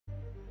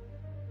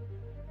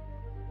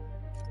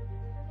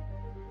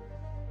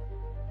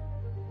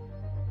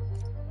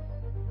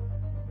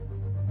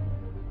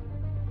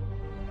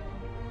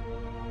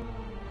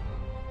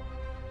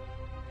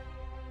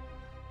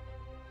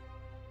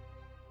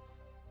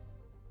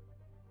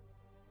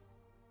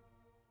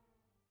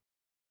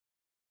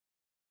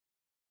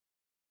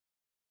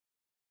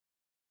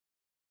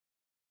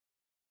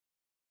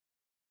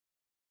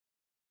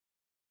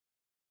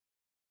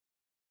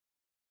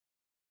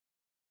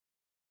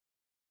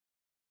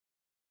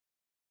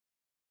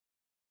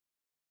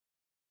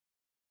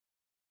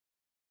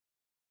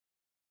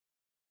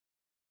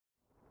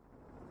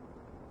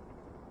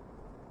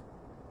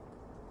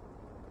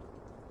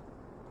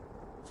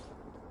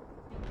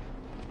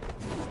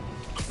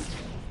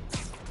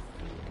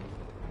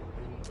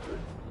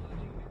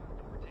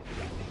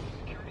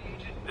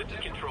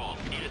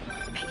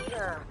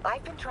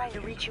I've been trying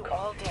to reach you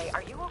all day.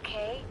 Are you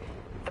okay?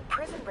 The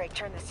prison break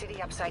turned the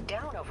city upside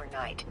down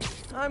overnight.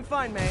 I'm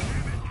fine, May.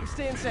 You're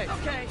staying safe.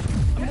 Okay.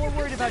 I'm more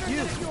worried about you.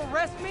 If you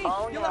arrest me,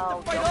 Oh, you'll no, have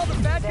to fight don't all the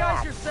do bad that.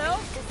 guys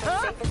yourself? East is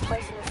the safest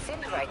place in the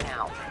city right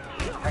now.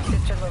 Our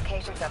sister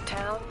locations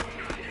uptown,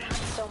 not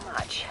so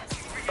much.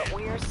 But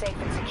we're safe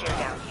and secure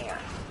down here.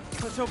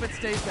 Let's hope it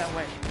stays that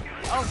way.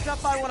 I'll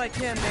stop by when I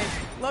can, May.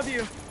 Love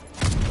you.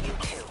 You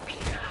too,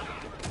 Peter.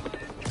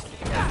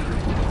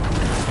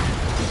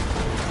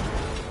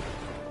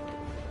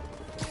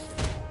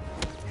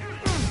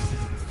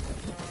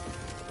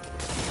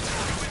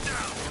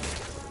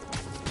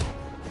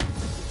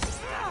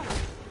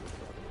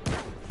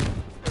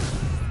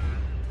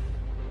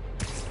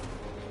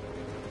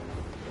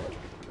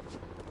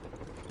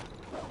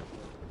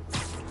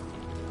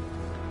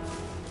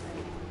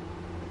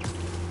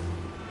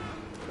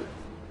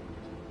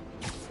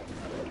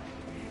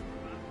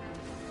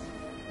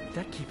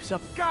 That keeps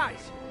up.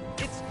 Guys,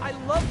 it's I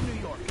love New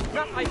York,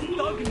 not I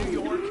thug New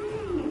York.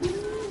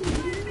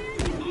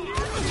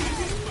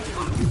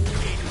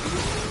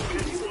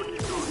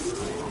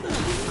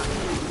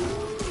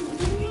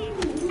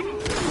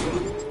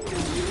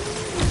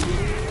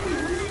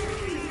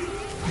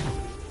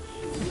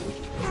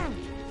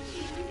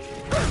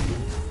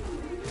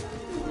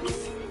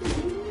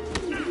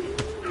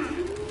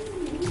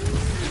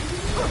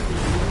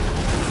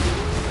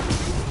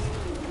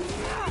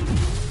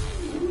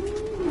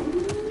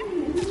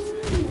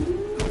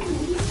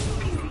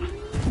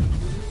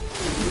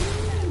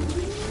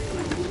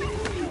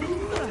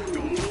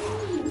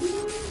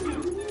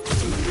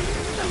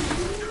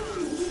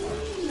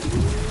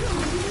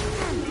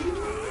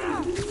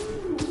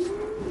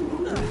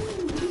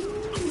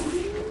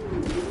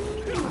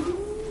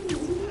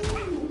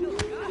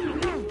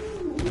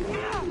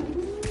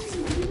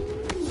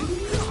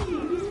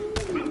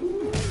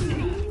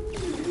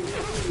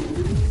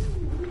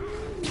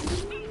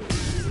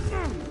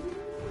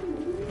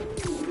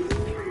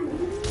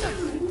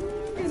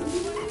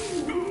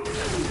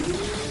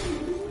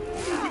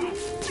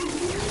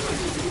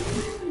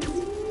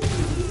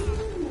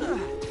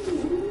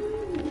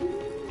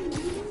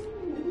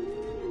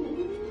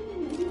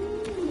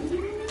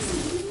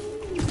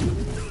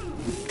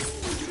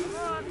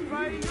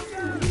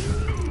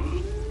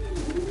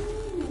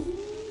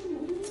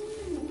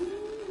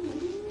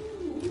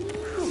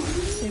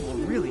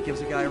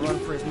 Gives a guy a run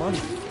for his money.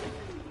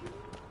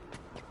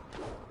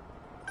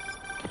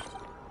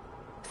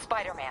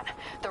 Spider-Man,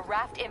 the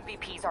Raft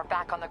MVPs are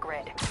back on the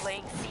grid,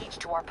 laying siege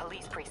to our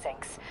police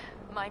precincts.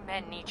 My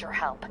men need your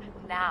help,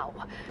 now.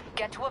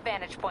 Get to a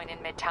vantage point in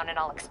Midtown and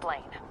I'll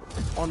explain.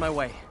 On my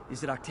way.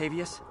 Is it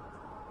Octavius?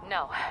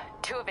 No,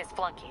 2 of his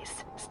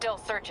flunkies. Still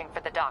searching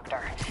for the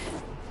doctor.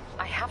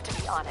 I have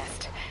to be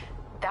honest.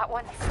 That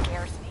one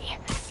scares me.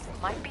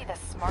 Might be the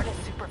smartest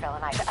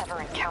supervillain I've ever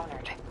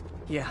encountered.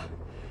 Yeah.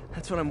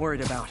 That's what I'm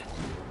worried about.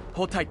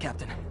 Hold tight,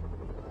 Captain.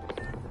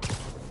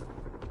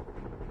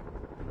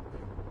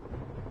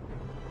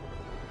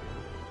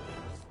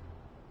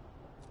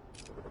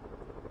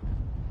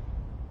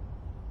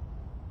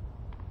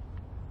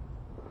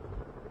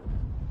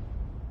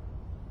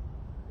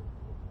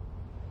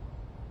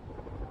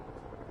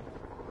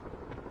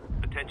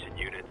 Attention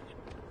units.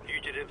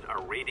 Fugitives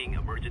are raiding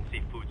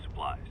emergency food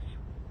supplies.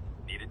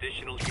 Need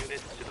additional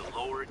units to the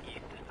lower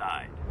east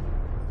side.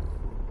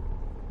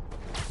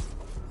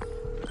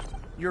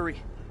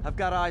 Yuri, I've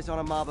got eyes on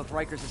a mob of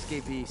Riker's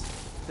escapees.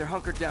 They're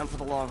hunkered down for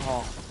the long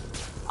haul.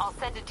 I'll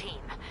send a team.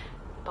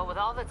 But with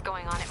all that's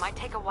going on, it might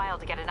take a while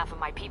to get enough of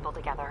my people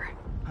together.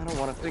 I don't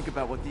want to think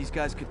about what these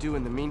guys could do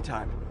in the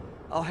meantime.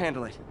 I'll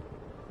handle it.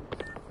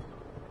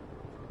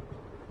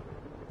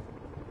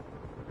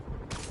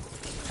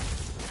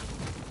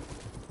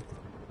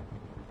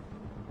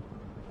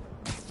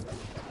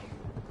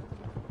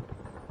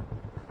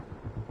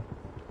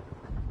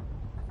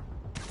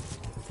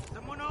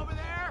 Someone over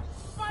there?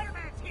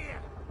 Spider-Man's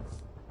here!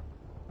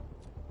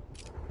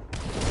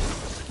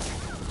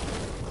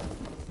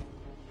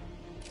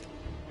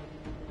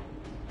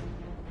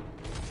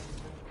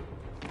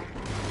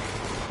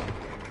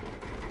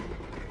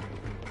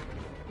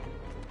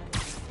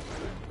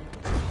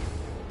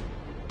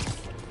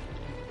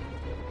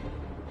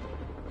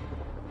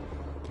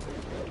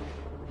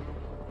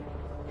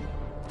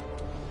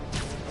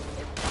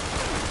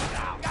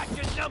 Got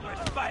your number,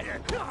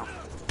 Spider!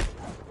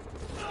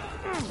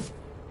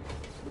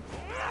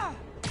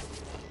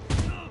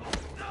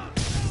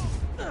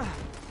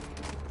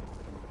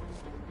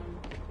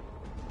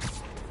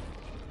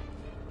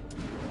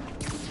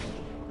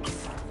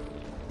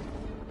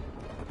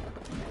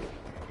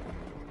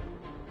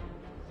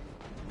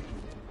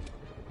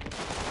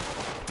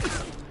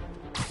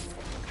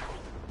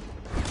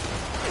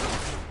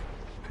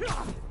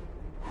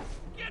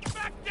 Get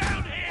back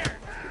down here!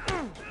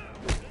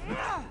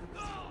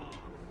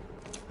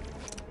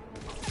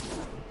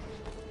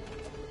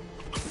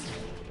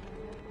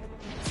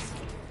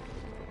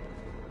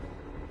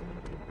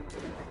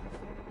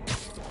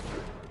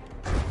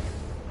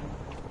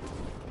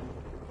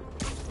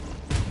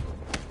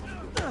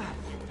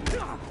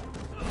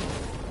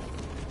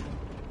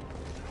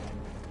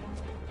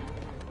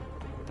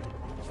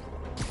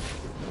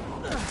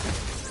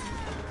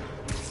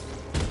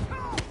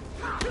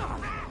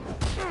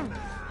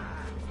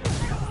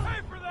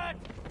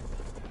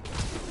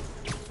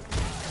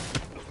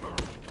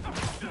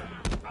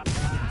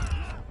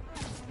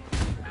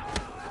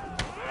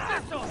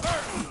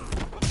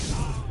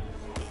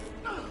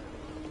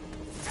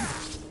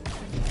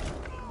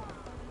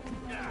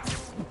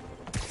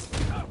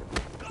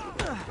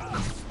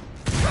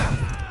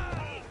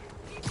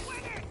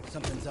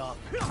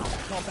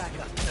 I'll back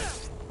up.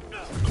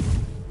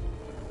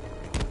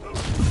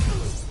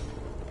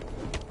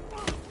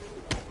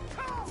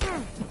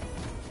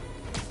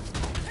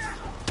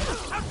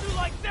 How'd you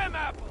like them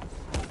apples?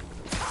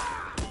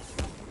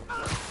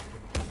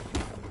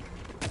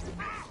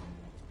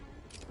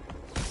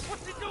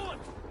 What's he doing?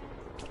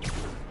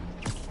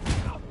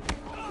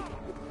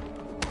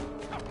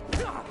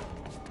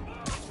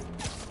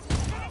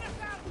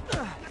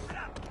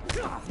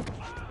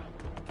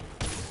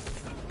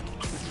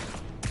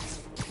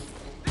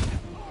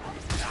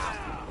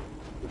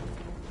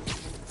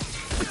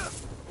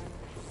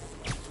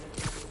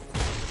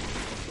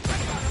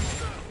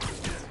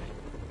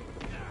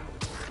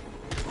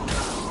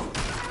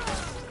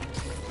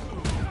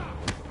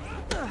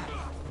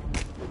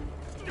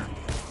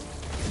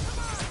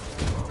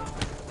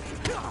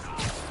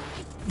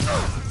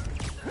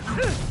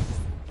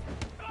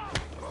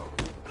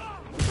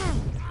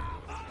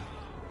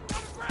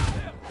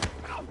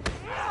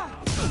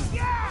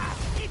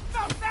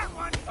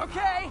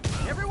 Okay,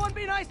 everyone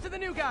be nice to the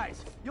new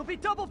guys. You'll be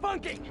double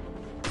bunking.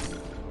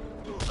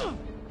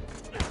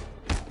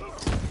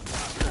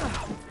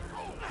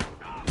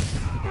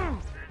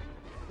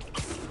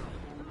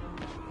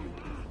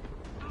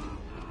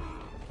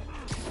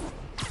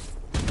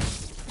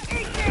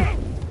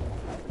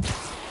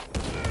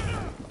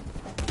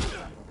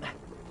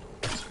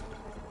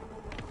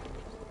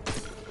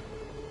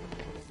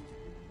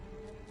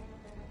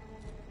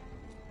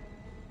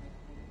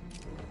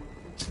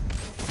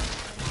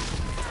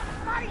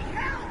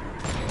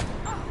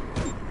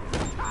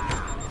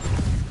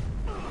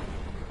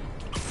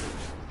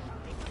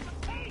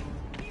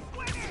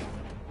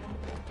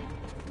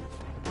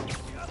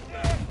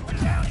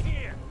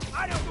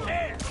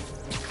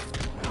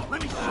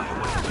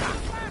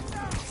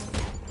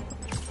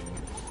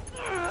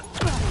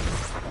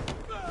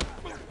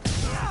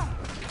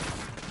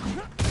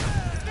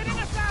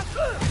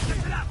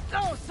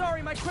 Oh,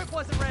 sorry, my quip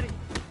wasn't ready.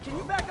 Can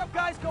you back up,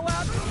 guys? Go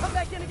out, come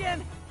back in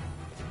again.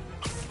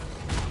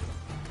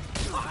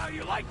 How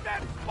you like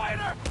that,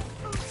 Spider?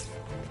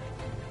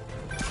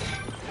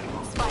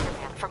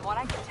 Spider-Man, from what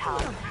I can tell,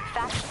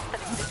 factions that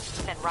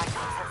Skits and Rikers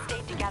have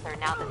stayed together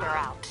now that they're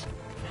out.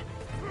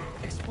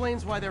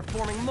 Explains why they're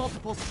forming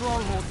multiple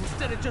strongholds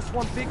instead of just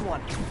one big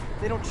one.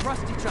 They don't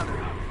trust each other.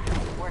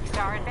 Works to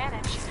our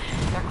advantage.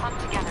 They're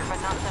clumped together,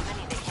 but not so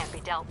many they can't be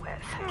dealt with.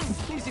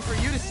 Easy for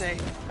you to say.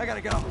 I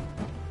gotta go.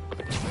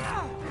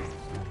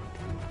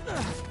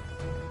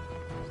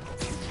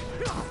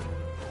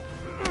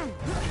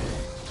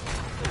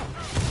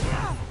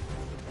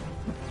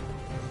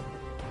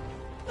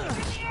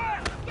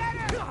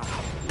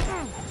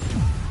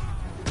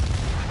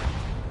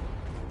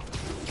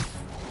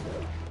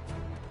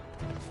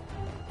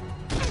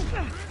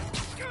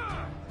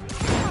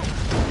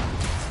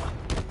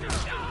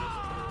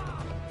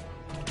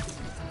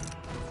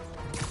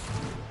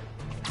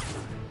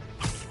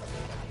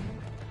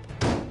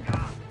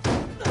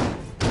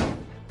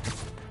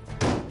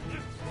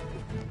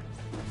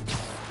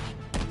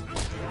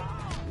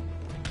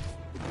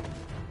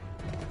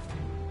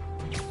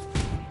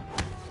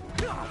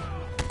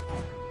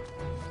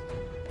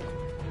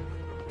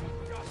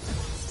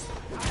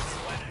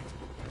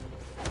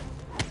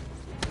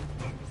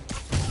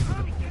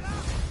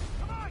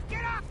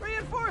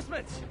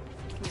 Reinforcements!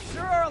 There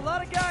sure are a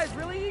lot of guys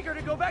really eager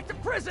to go back to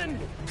prison!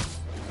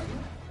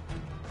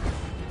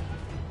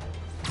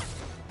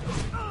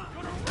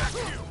 Gonna wreck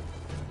you!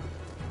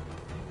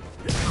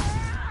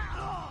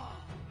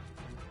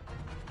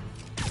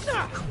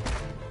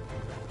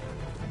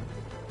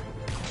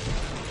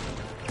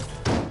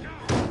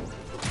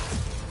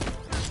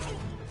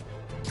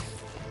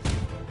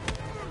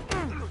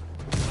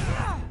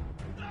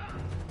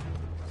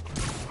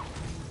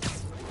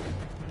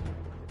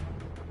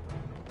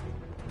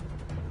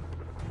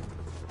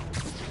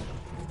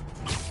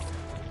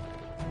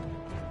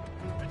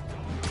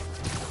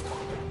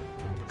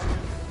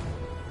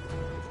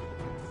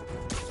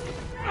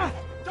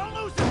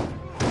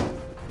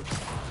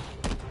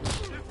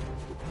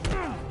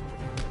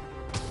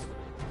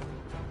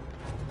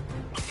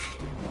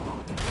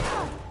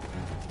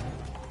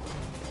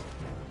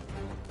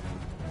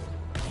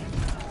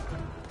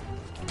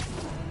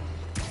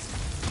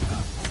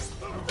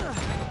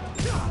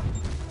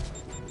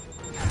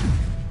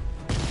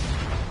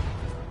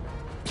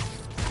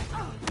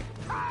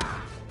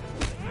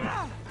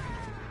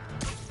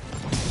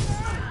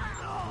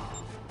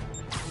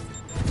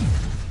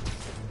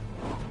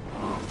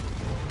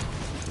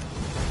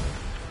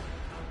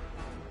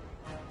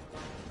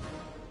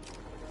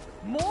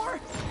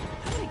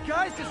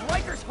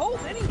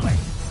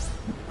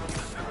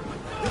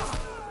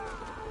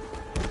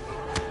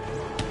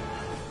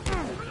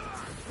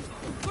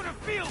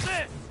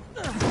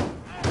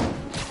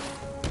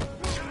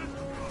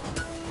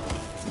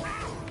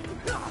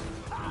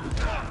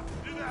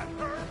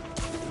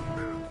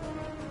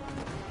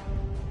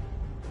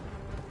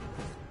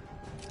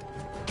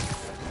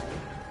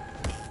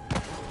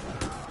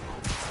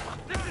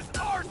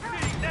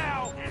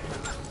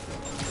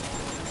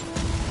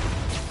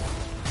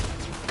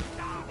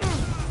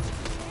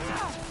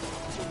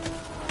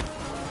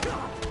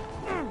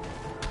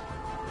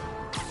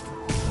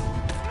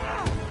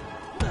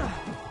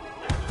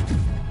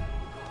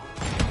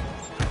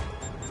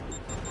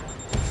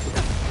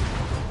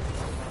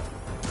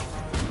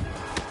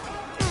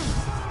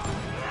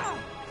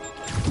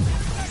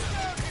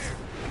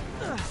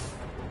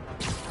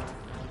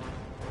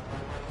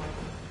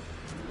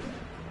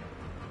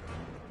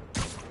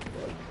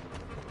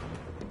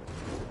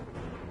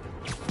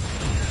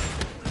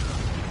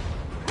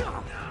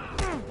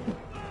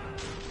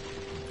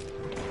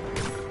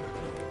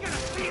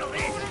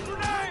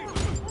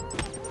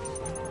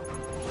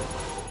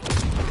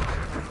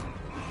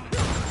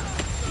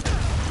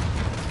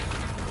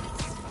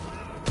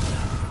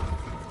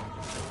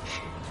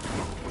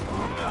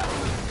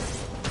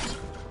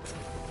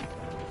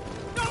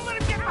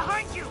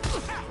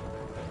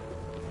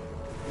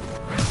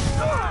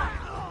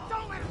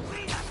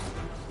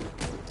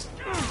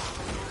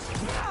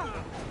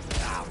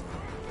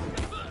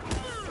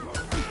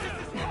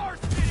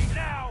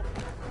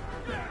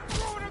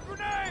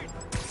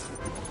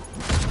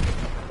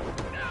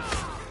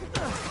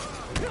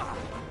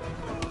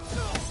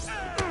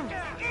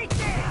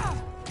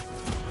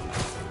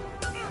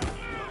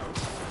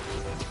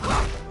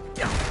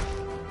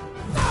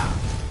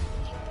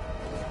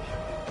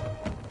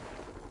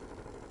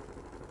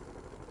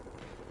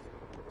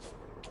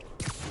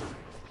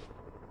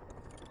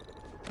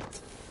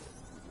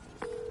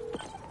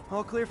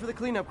 All clear for the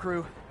cleanup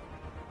crew.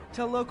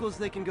 Tell locals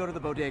they can go to the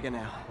bodega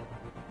now.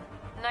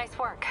 Nice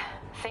work.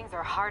 Things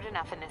are hard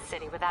enough in this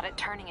city without it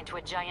turning into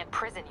a giant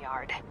prison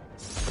yard.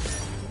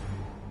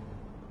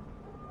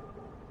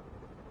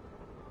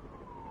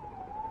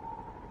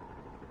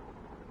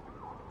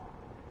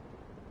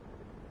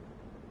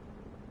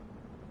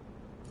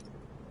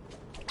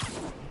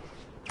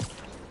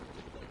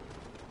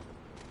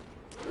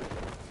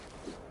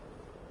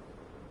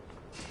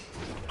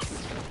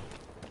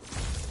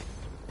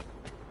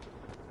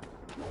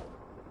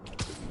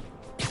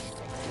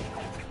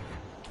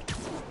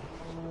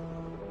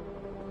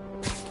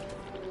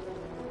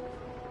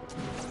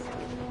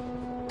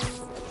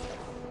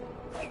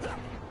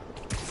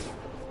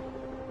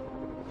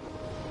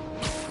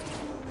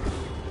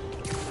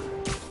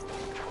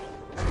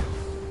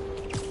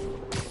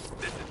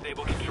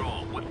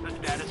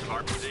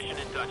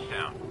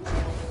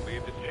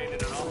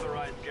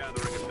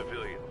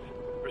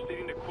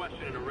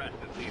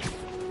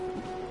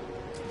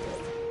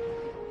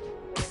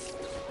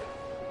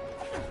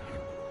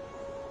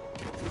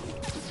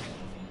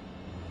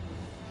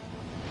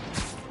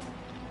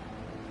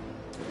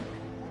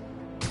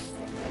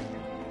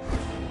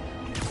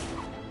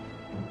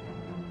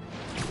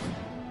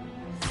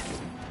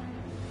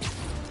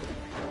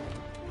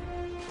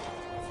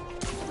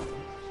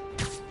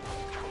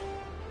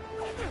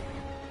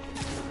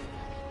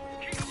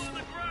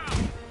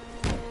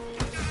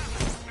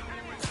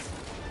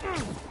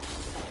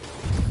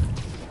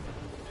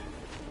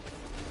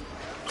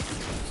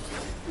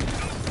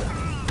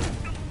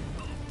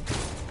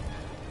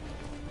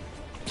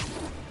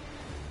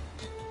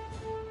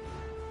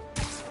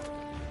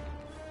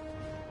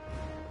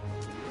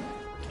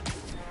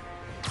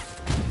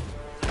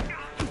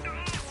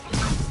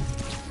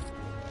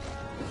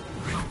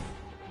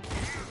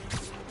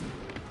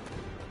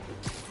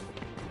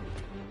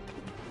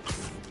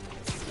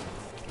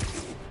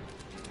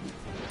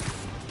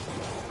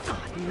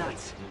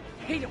 Nuts.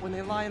 Hate it when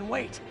they lie in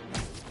wait.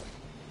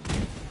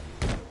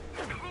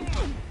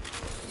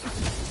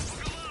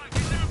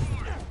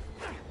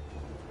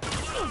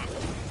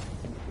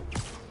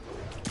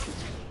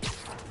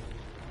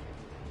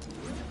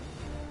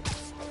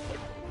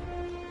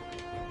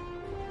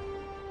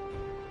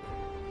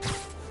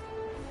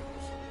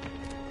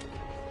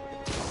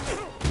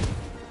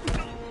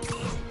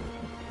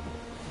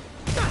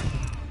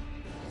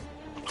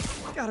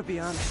 Gotta be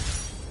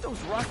honest, those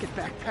rocket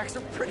backpacks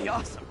are pretty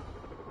awesome.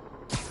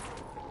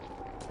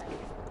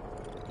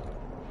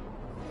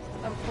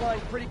 I'm flying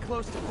pretty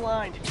close to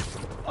blind.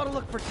 Ought to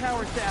look for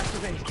towers to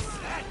activate.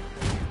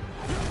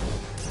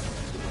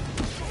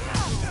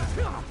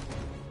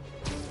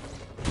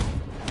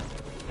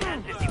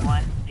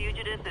 1051.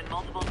 Fugitives and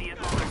multiple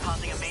vehicles are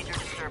causing a major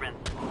disturbance.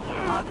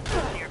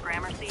 Officers near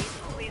Gramercy,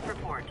 please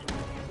report.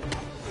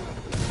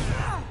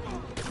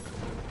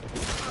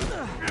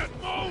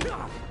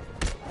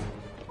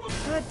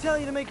 I'd tell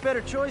you to make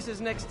better choices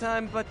next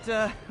time, but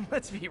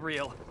let's be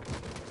real.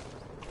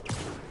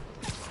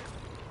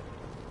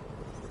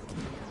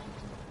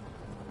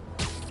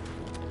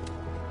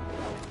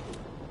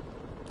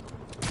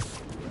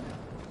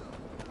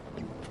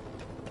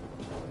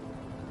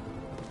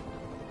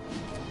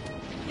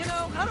 You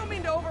know, I don't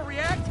mean to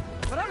overreact,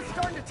 but I'm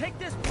starting to take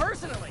this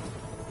personally.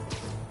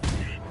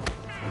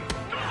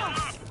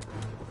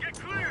 Get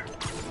clear!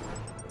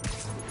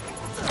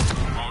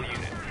 All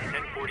units,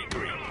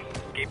 1043.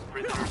 Escaped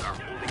prisoners are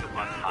holding a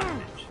bus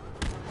hostage.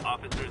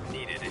 Officers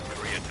needed in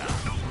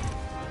Koreatown.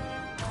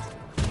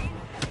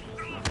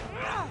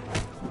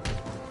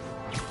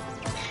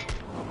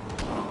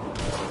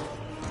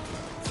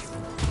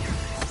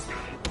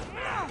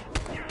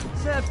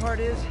 Sad part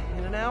is,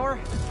 in an hour,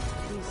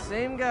 these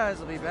same guys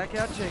will be back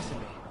out chasing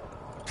me.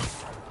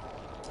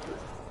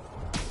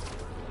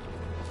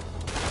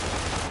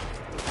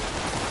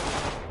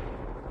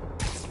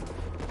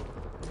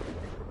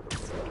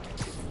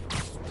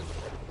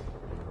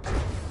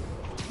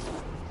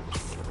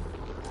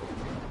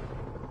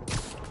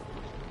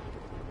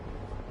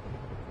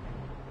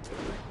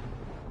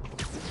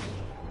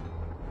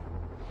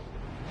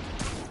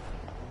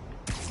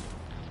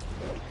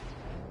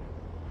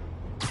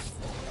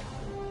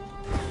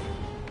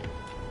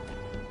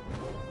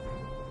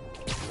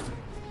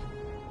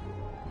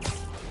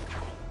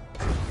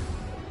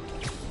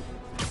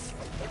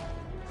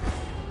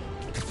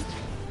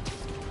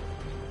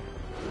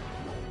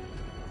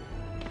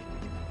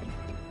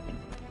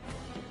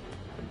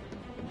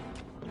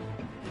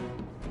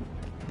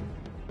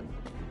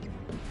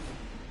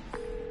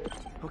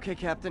 Okay,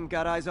 Captain,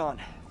 got eyes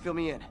on. Fill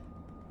me in.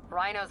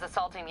 Rhino's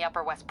assaulting the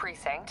Upper West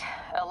Precinct.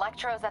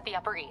 Electro's at the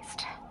Upper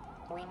East.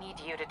 We need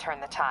you to turn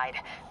the tide.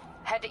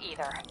 Head to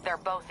either. They're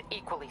both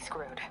equally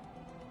screwed.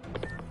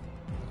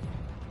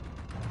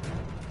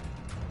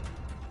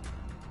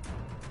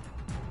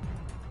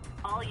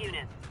 All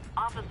units,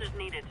 officers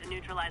needed to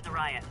neutralize a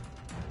riot.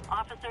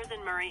 Officers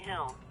in Murray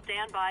Hill,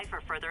 stand by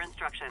for further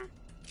instruction.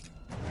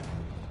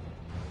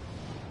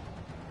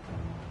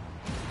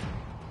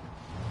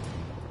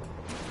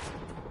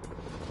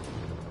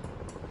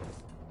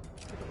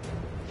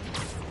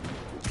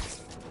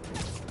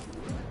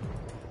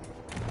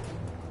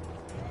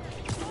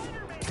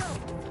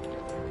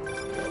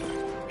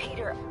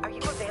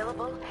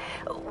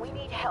 We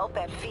need help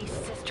at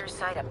Feast's sister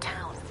site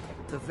uptown.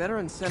 The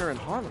Veterans Center in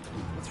Harlem.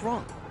 What's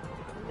wrong?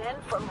 Men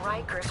from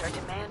Rikers are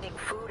demanding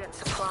food and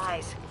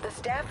supplies. The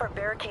staff are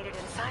barricaded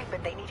inside,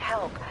 but they need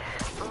help.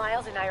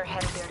 Miles and I are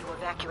headed there to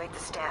evacuate the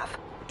staff.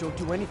 Don't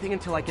do anything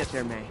until I get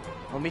there, May.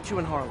 I'll meet you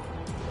in Harlem.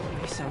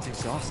 May sounds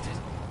exhausted.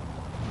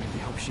 I really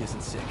hope she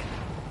isn't sick.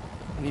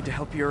 I need to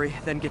help Yuri,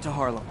 then get to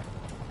Harlem.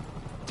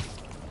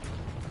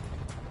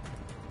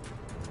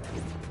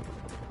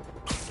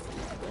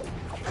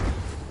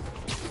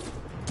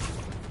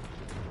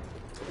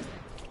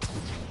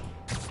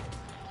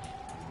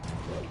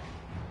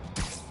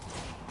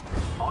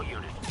 All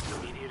units,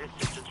 immediate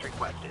assistance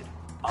requested.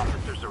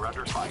 Officers are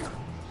under fire.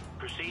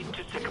 Proceed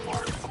to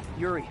Sycamore.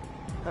 Yuri,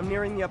 I'm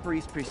nearing the Upper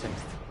East Precinct.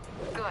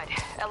 Good.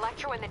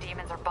 Electro and the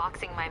demons are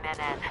boxing my men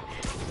in.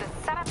 The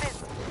setup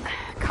is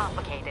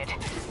complicated.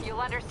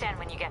 You'll understand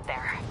when you get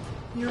there.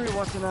 Yuri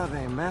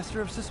Watanabe, master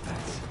of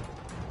suspense.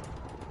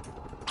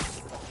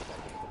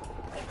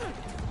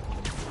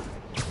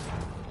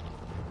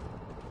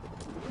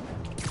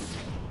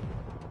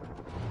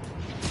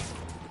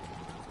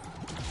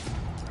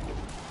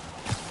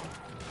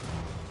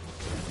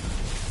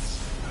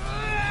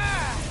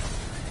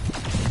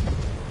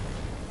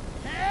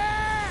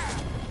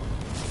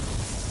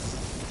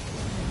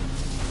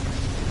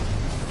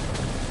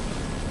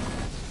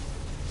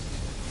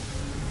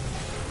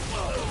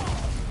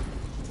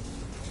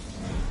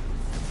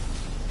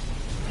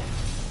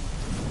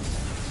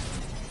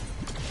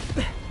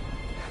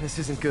 This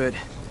isn't good.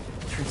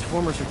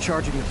 Transformers are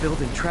charging the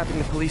building, trapping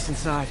the police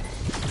inside.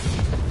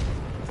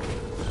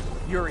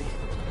 Yuri,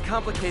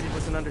 complicated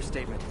was an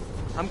understatement.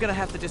 I'm gonna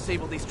have to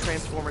disable these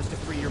transformers to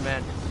free your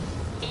men.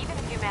 Even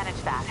if you manage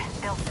that,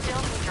 they'll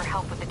still need your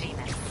help with the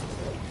demons.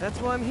 That's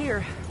why I'm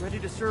here, ready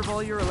to serve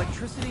all your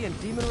electricity and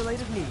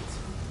demon-related needs.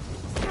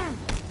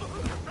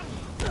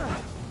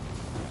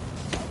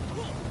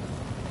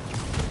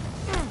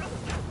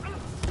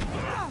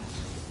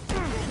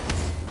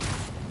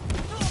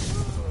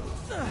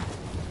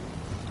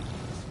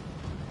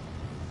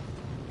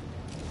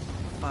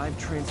 Five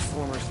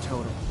transformers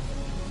total.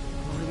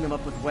 Loading them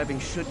up with webbing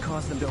should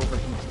cause them to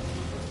overheat.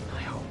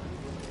 I hope.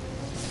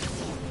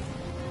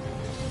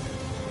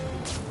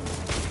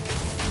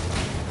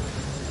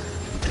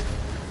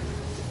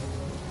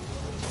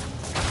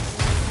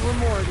 Four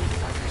more of these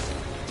suckers.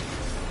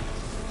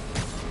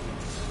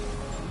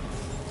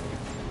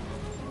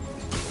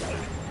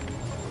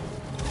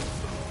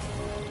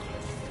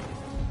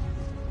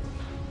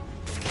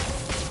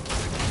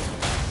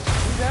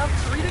 Two down,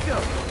 3 to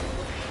go.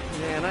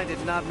 Man, I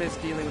did not miss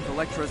dealing with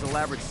Electro's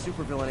elaborate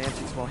supervillain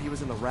antics while he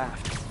was in the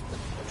raft.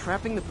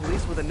 Trapping the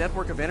police with a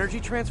network of energy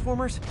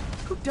transformers?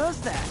 Who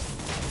does that?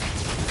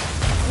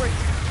 Great.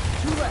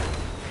 2 left.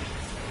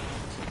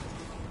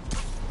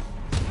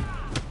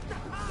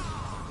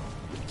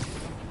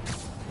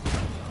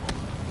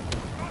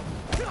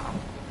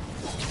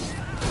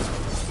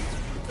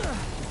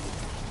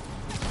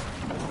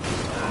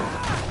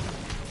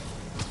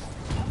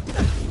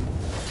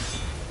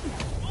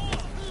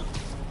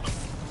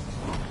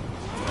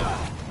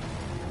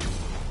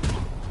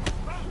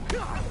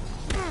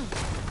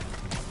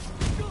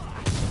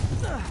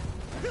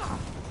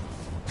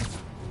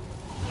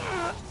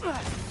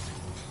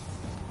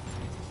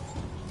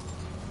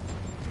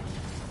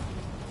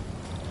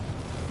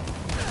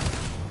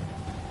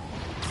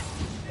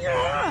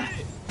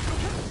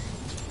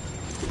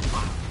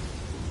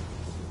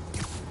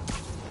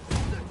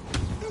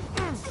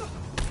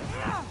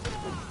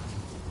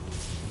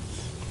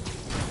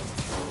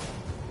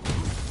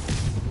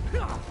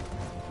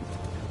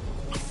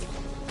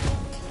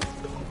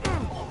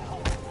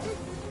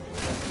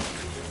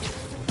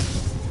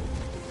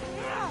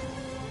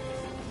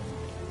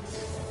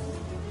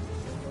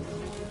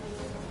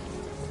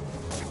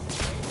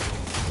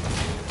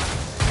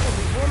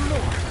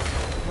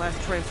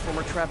 Last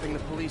transformer trapping the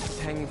police is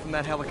hanging from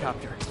that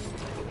helicopter.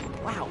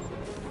 Wow.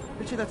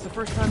 Bet you that's the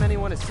first time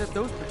anyone has said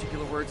those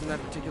particular words in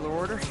that particular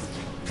order. How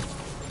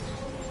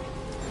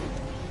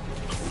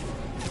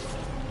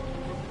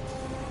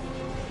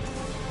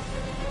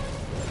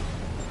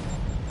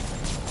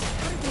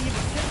did they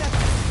even get that?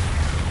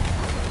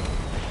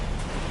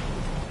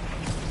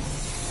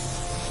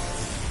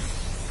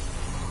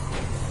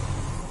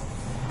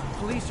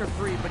 Police are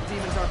free, but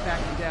demons aren't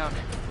backing down.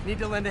 Need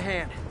to lend a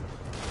hand.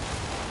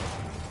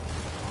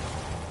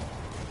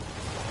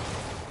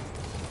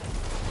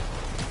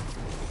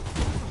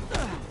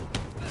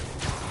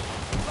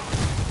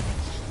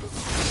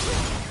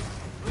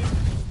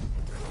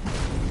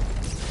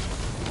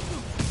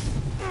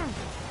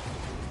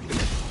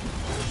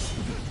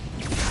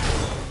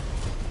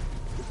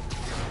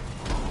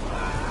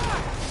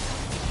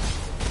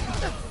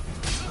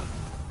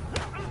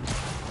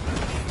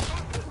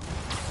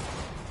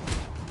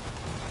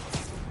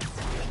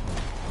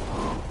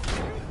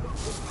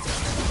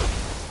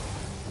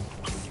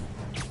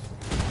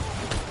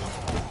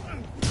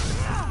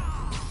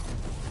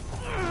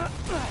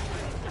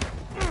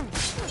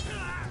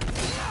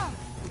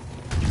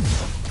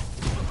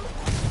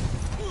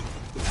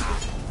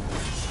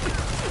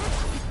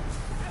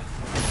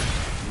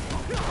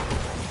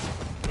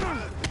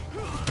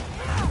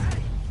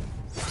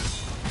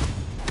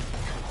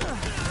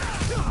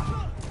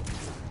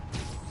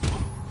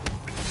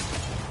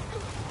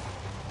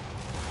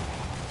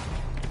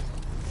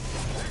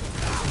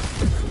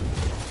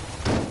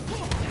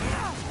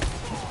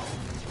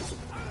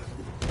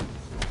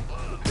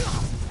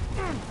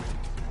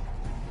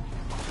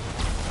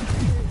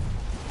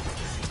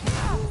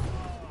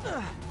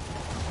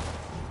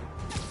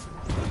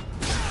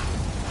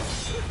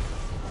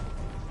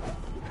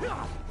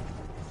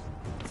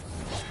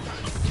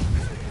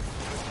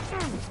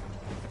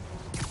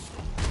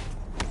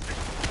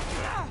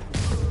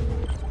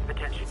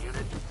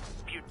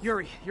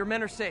 Yuri, your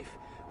men are safe.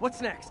 What's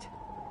next?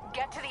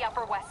 Get to the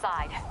Upper West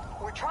Side.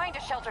 We're trying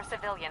to shelter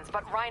civilians,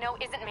 but Rhino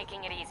isn't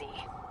making it easy.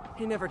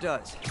 He never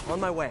does. On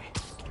my way.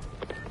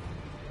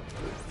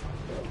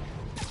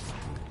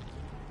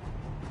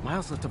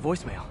 Miles left a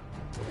voicemail.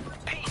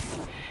 Pete!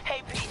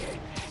 Hey, Pete!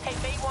 Hey,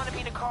 May wanted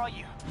me to call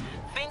you.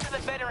 Things in the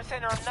Veteran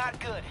Center are not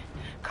good.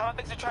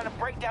 Convicts are trying to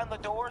break down the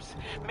doors.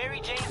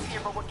 Mary Jane's here,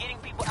 but we're getting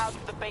people out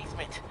of the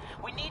basement.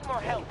 We need more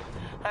help.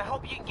 I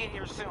hope you can get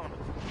here soon.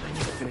 I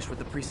need to finish with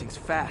the precincts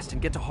fast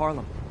and get to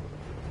Harlem.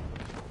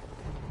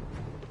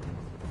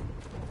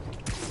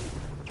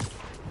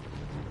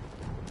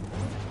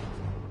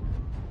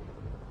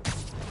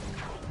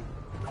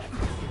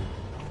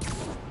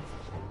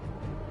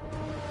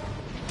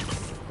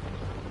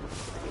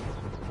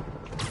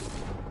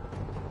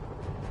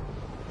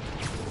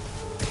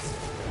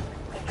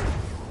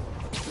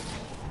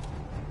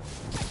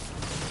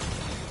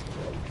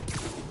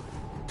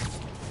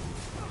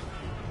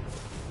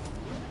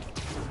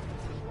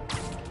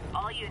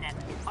 All units,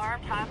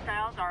 armed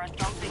hostiles are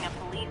assaulting a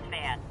police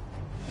van.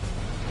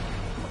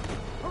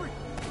 Hurry!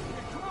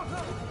 Come on, come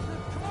on!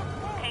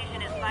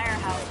 Location is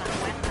Firehouse on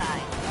the west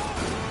side.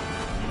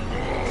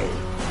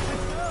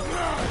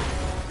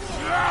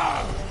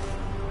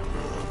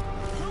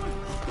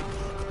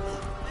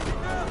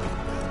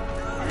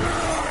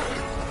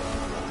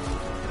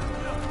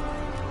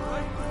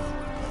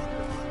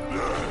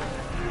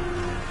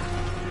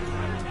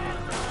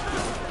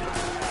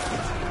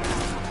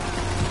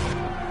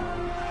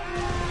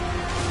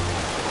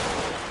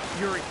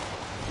 Yuri,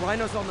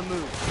 Rhino's on the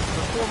move.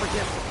 The former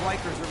guests of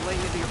Rikers are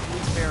laying into your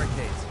police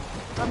barricades.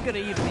 I'm gonna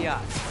even the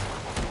odds.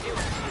 Do it.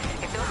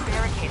 If those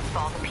barricades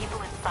fall, the people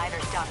inside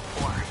are done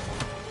for.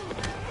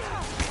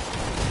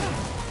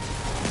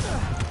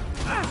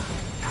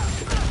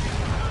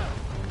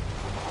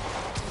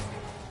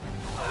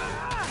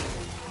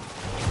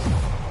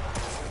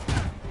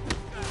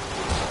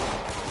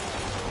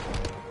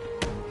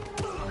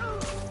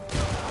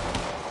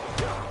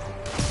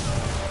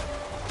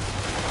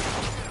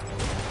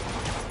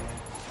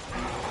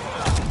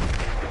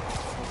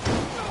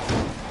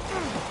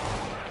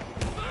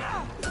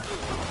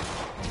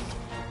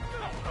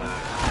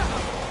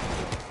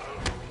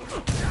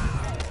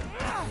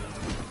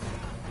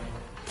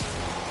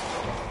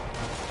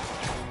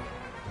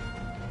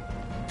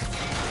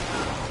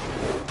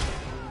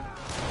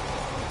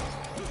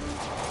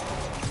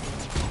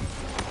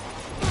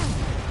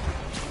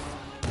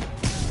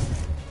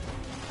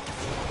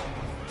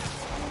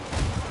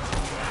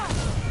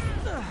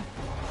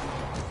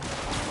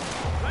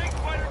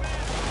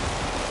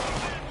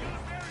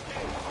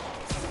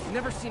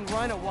 Never seen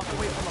Rhino walk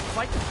away from a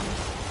fight.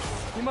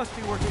 He must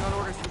be working on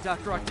orders from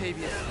Dr.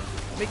 Octavius,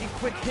 making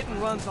quick hit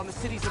and runs on the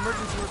city's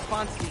emergency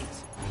response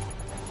teams.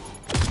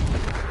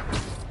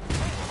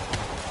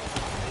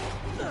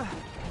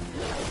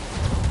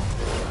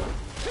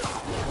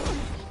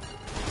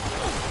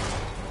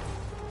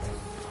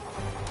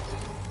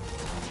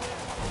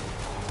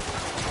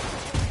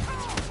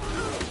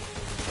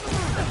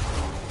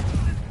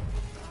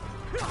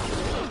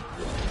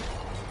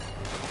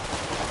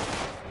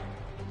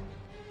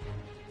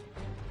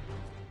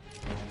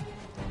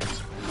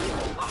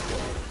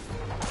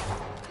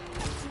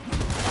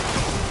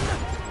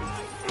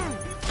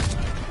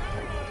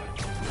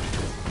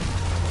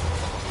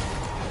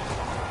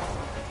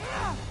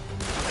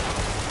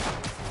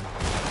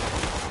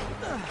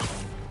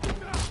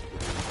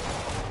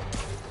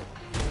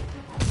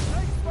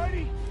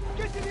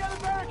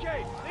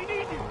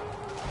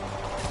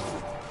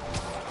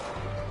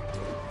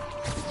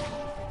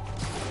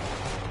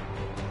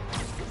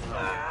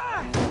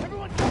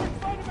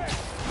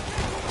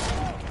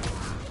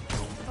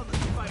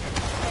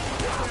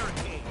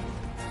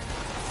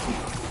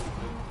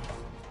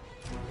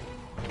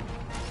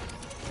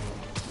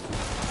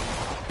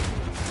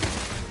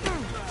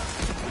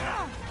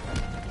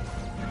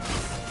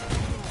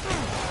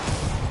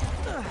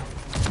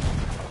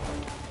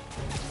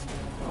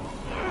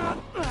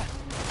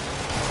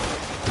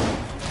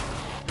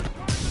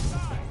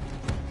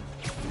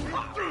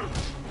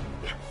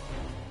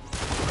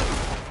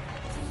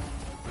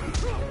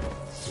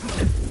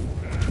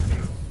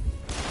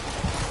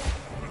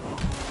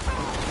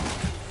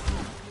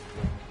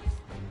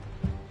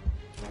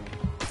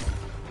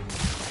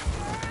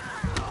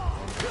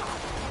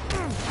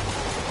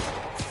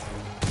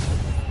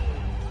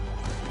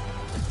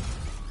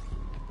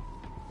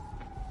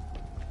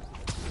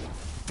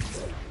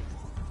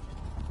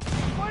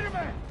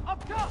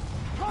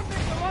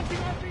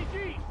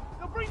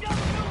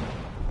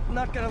 I'm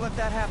not gonna let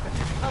that happen.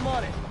 I'm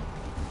on it.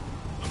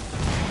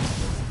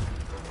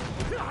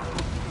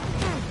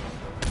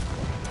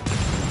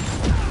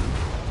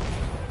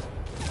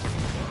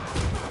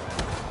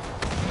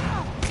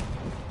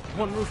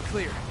 One roof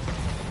clear.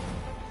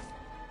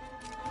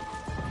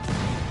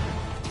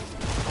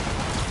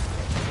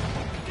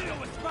 Deal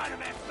with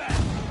Spider-Man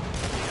fast!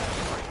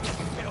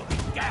 It'll be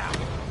down!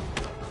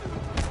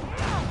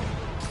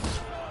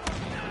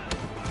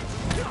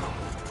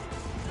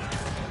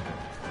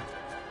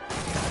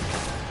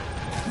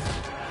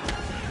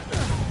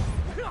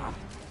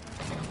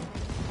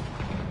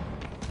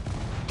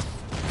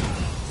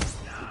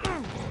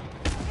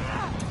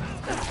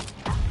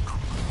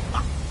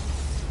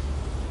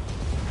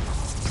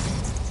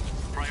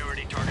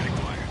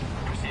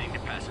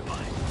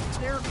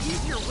 There are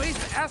easier ways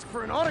to ask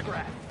for an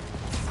autograph.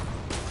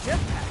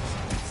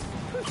 Jetpacks?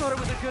 Who thought it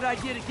was a good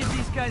idea to give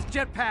these guys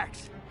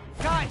jetpacks?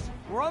 Guys,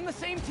 we're on the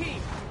same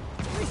team.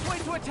 Please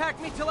wait to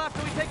attack me till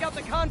after we take out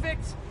the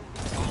convicts.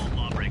 All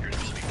lawbreakers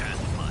will be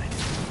pacified.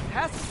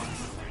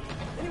 Pacified?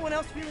 Anyone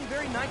else feeling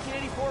very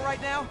 1984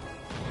 right now?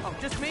 Oh,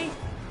 just me?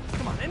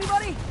 Come on,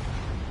 anybody?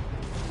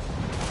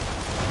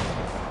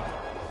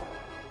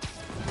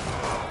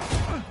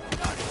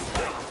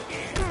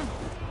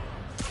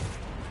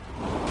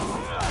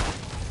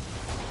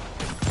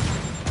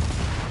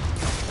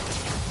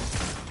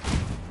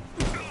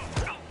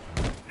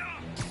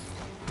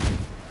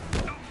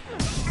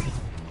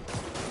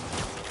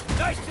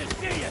 Nice to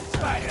see you,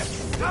 Spider.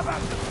 How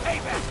about some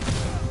payback?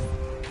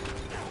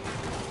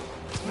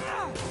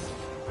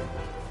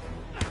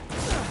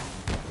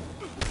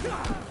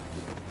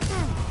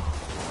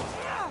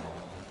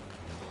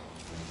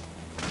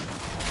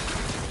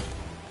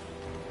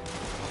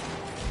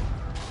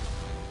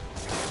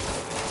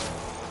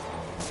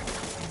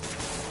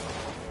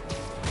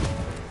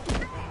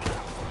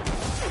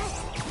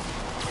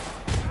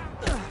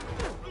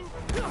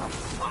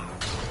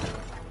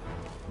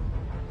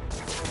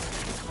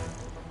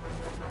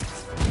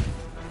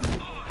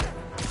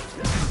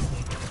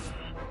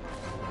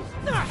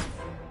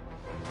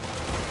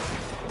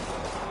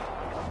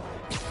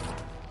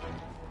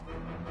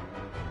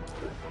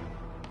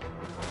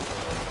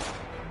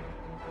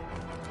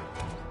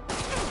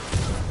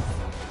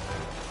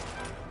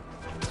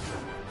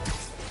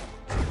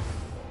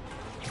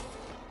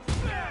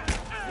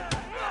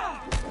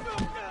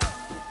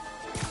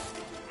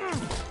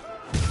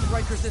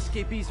 Riker's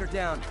escapees are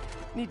down.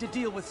 Need to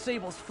deal with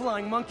Sable's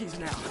flying monkeys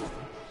now.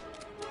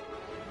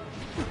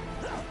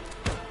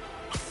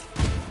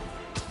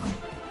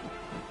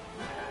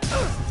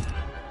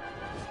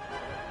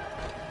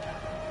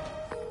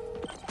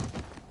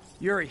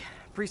 Yuri,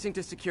 precinct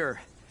is secure.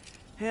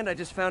 And I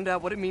just found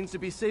out what it means to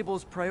be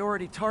Sable's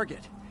priority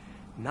target.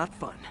 Not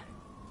fun.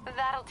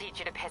 That'll teach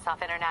you to piss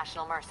off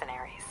international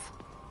mercenaries.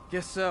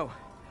 Guess so.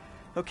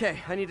 Okay,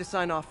 I need to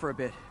sign off for a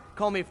bit.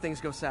 Call me if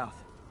things go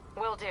south.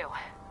 Will do.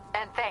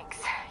 And thanks.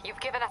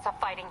 You've given us a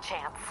fighting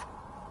chance.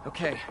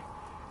 Okay.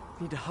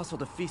 Need to hustle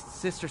to Feast's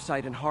sister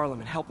site in Harlem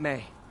and help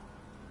May.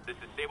 This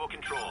is Sable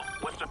Control.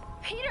 What's the...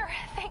 Peter,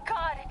 thank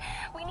God.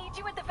 We need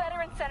you at the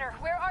Veterans Center.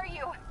 Where are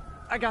you?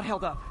 I got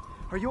held up.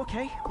 Are you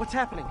okay? What's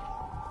happening?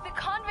 The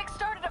convicts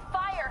started a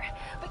fire.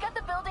 We got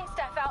the building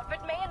staff out,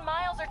 but May and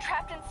Miles are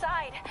trapped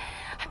inside.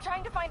 I'm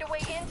trying to find a way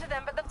into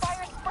them, but the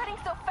fire's spreading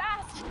so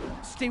fast.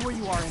 Stay where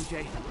you are,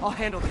 MJ. I'll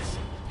handle this.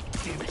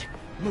 Damn it.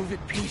 Move it,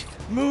 Pete.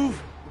 Move!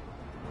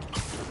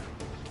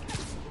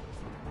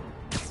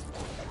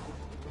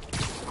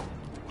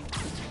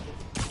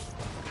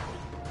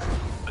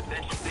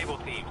 Attention Sable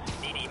teams.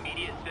 Need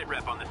immediate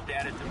sitrep on the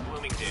status in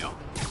Bloomingdale.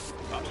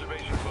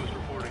 Observation post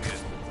reporting in.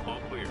 All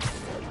clear.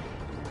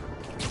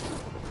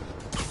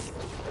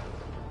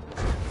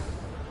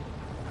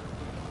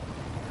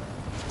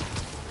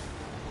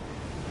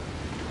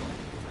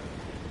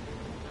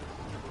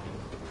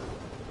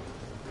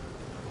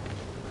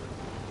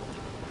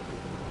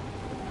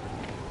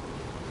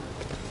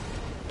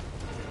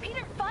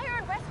 Peter, fire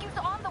and rescue's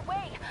on the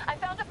way. I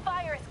found a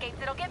fire escape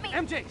that'll get me...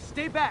 MJ,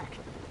 stay back!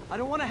 I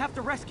don't want to have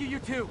to rescue you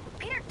too.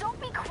 Peter, don't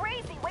be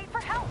crazy. Wait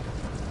for help.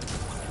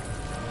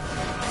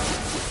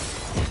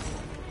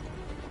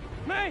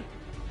 May!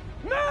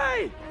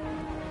 May!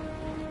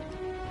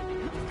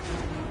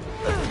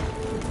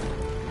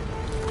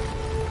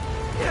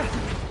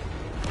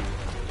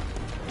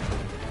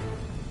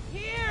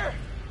 Here!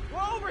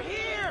 We're over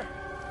here!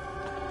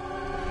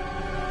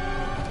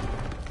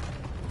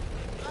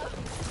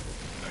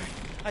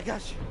 I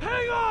got you.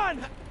 Hang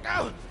on!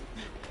 Go!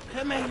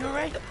 Hey, man, you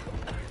alright?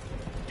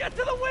 Get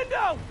to the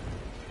window!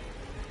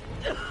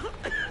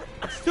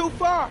 It's too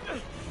far.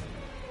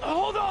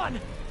 Hold on!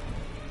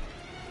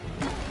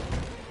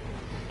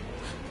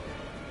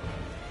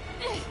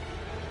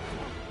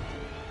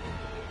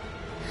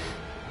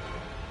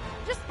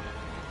 Just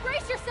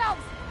brace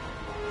yourselves.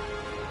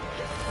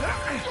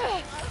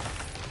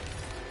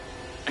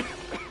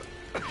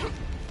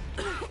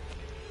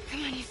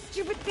 Come on, you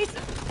stupid piece of...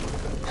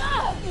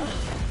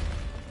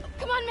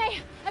 Come on,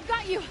 May. I've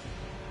got you.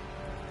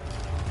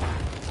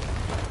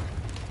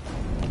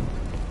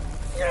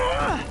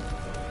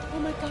 Oh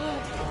my God.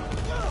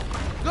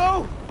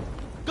 Go!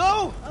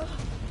 Go!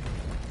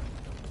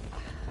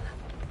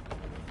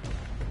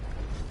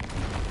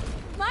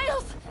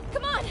 Miles,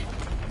 come on.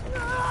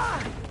 No.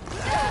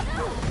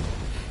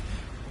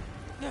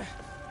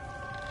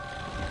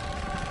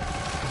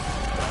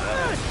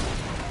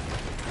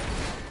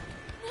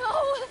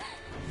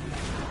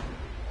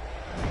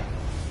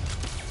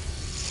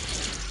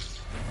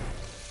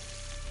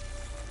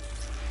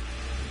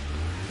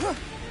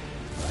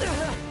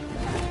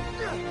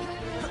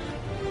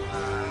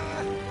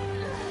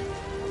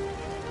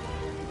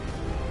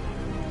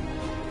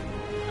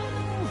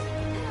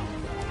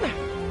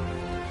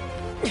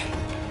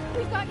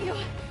 We've got you.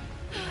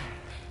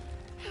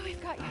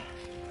 We've got you.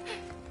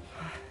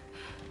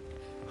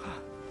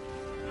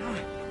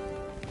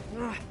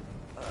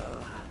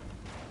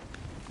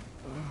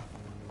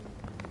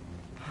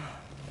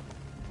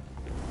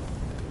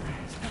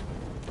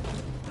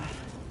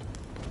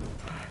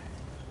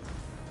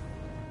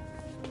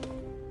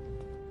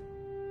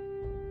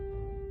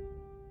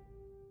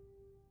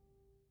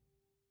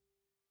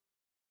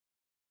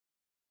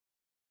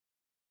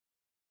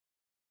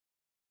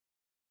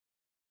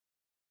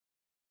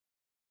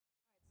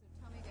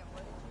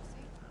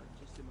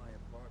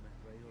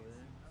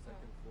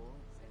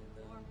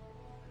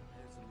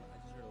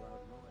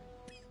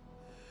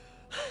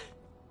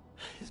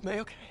 Is May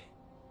okay?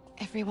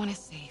 Everyone is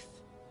safe.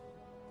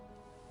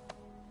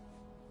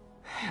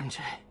 MJ,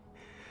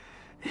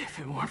 if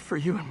it weren't for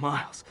you and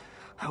Miles,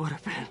 I would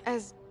have been...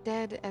 As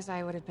dead as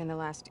I would have been the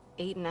last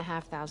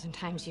 8,500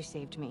 times you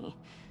saved me.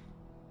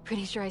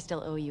 Pretty sure I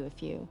still owe you a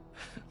few.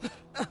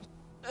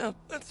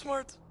 That's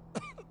smart.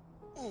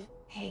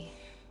 Hey.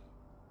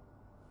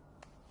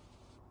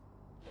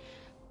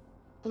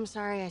 I'm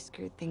sorry I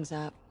screwed things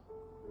up.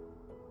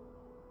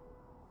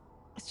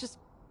 It's just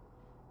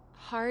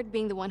hard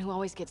being the one who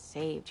always gets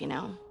saved, you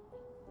know?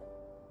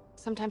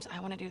 Sometimes I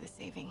want to do the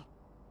saving.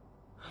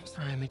 I'm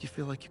sorry I made you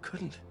feel like you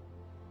couldn't.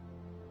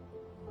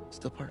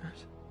 Still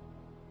partners?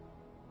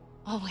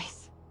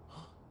 Always.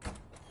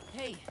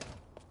 Hey,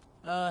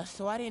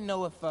 so I didn't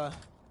know if,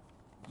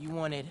 you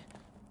wanted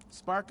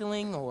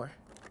sparkling or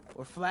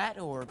flat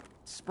or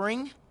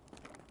spring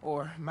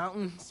or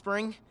mountain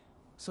spring,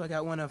 so I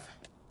got one of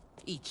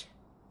each.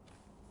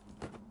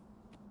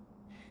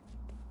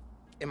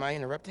 Am I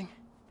interrupting?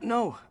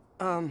 No,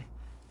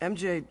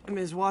 MJ,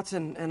 Ms.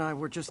 Watson and I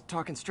were just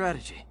talking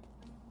strategy.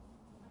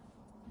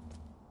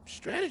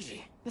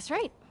 Strategy? That's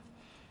right.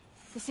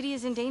 The city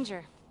is in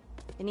danger.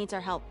 It needs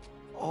our help.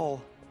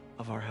 All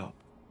of our help.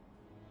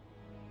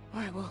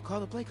 All right, well, call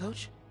the play,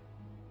 coach.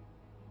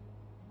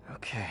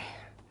 Okay.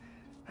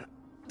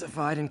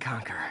 Divide and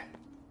conquer.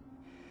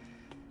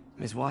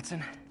 Ms.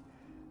 Watson,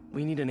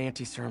 we need an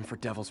anti-serum for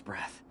Devil's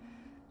Breath.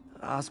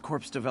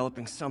 Oscorp's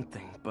developing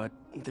something, but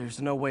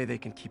there's no way they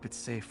can keep it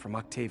safe from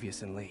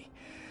Octavius and Lee.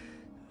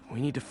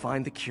 We need to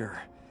find the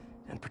cure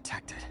and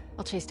protect it.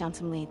 I'll chase down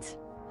some leads.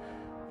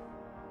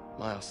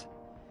 Miles,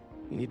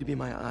 you need to be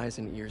my eyes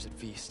and ears at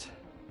Feast.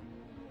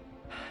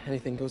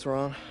 Anything goes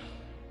wrong,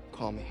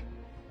 call me.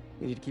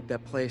 We need to keep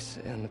that place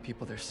and the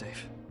people there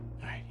safe.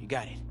 All right, you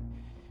got it.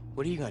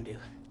 What are you gonna do?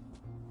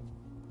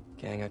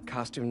 Gang at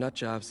Costume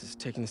Nutjobs is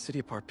taking the city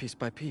apart piece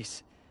by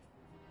piece.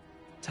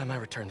 Time I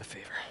return the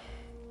favor.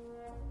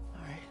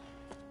 All right.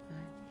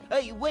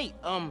 Hey, wait,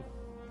 how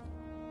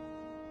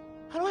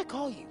do I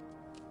call you?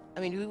 I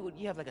mean,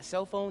 you have like a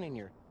cell phone in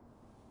your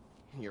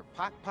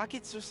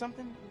pockets or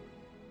something?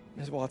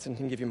 Ms. Watson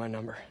can give you my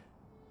number.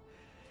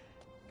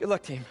 Good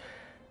luck, team.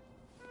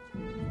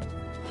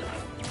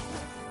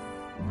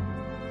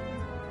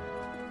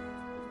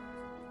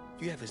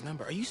 You have his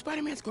number. Are you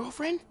Spider-Man's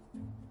girlfriend?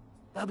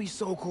 That'd be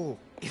so cool.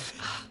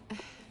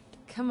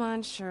 Come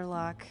on,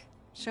 Sherlock.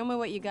 Show me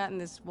what you got in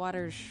this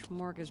water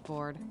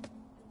smorgasbord.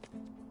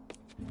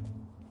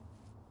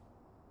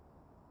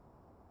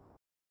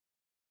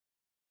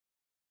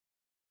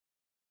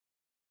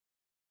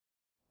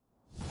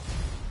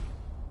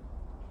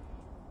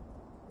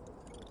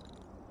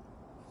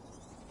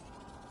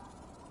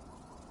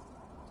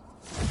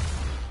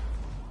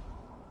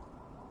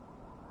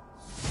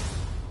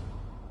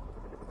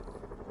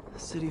 The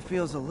city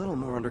feels a little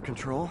more under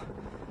control.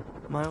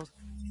 Miles?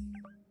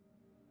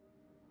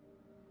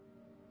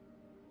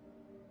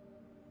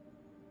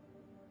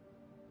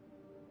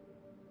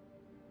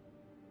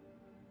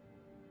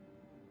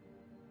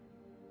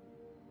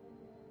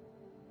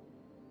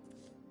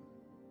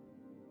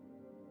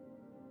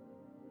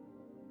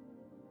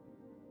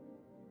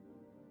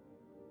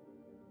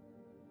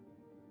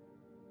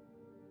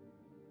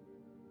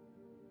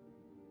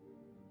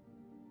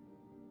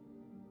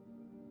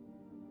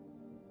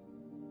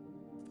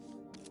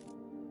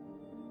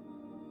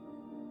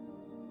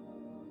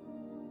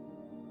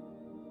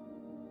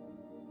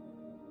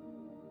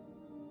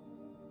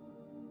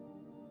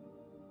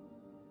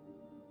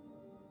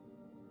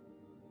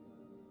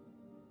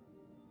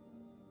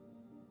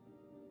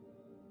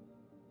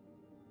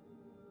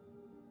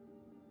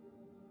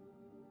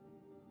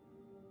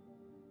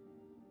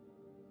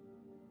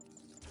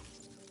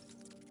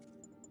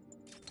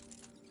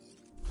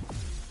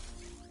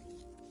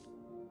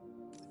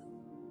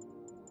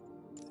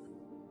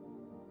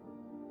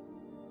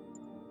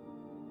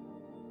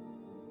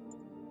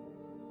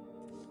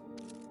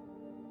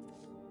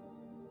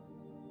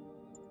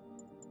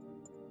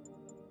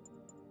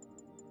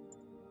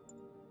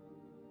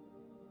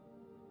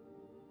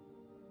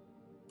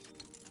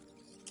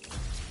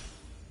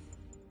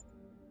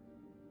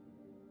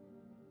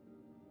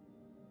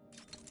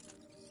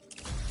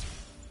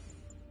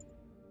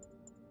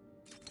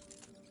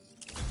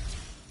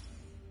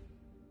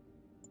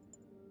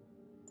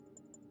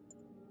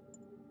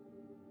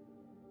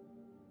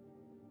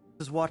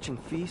 Is watching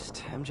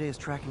Feast. MJ is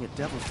tracking a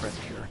Devil's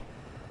Breath cure.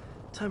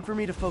 Time for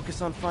me to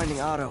focus on finding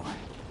Otto.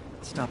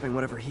 Stopping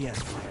whatever he has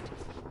planned.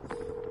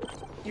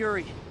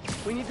 Yuri,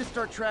 we need to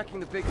start tracking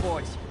the big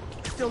boys.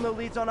 Still no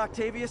leads on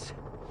Octavius?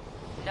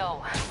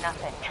 No,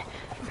 nothing.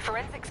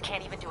 Forensics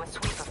can't even do a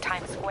sweep of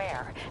Times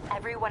Square.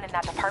 Everyone in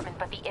that department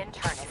but the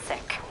intern is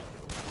sick.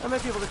 I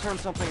might be able to turn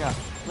something up.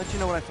 Let you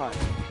know what I find.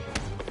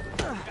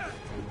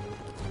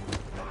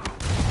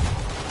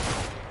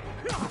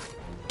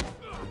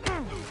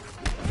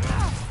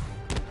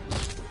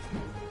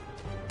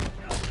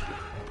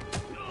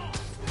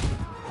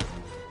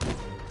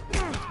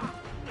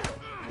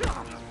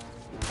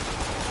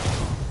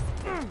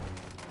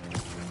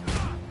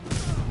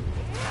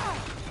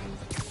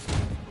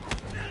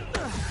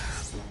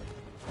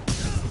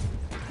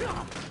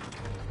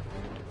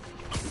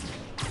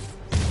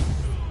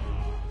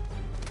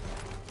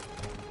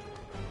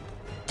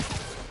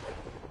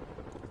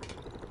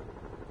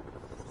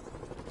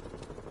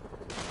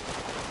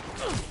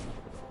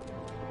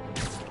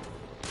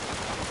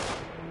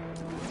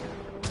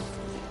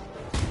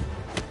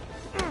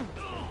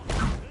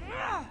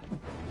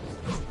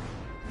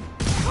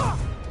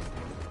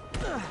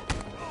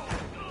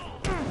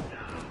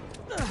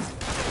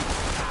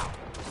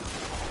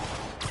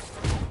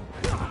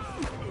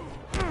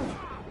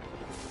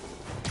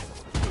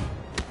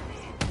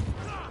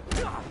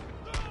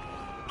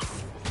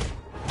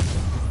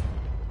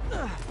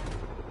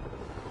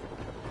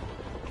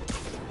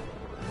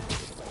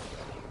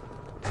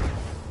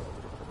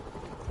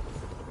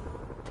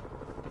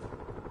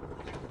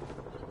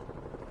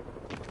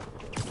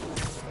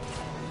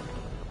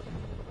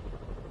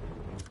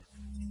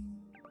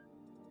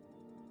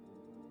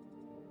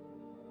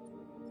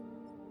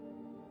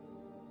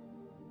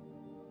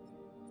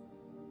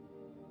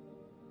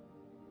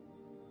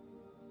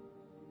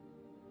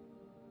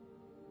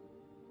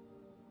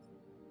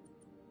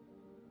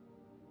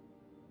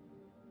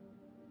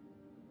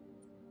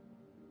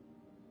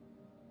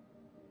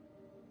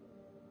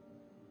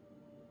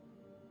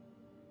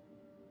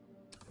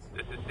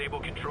 Disable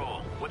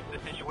control. What's the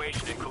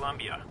situation in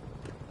Columbia?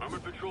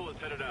 Armored patrol is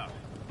headed out.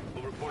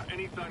 We'll report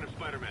any sign of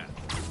Spider-Man.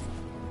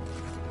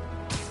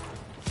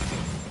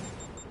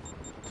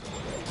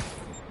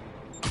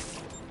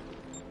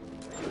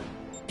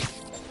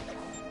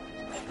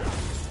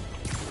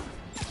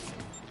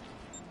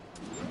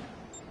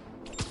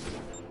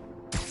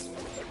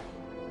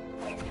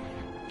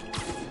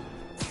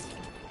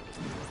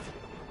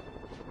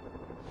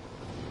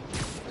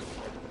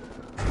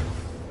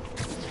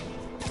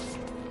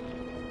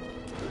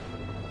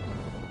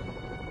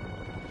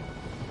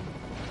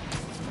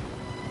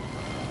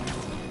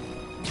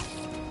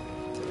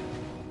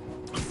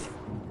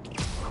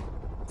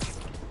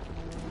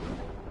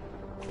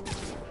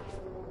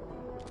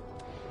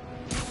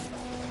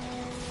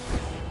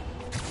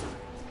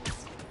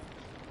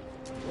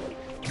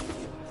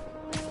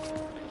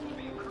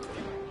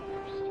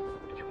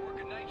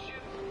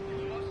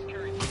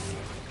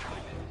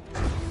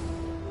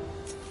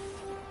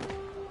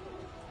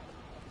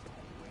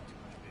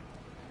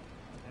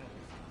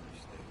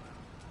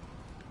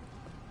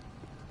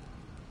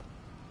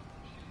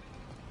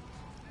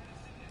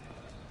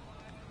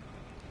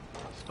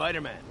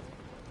 Spider-Man,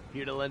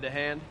 here to lend a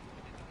hand?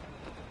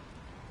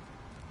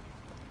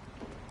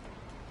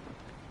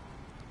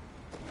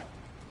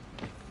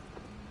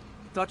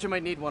 Thought you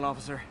might need one,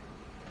 officer.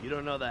 You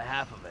don't know the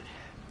half of it.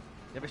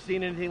 Never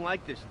seen anything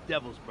like this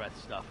devil's breath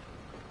stuff.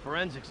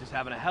 Forensics is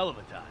having a hell of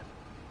a time.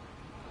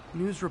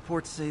 News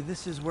reports say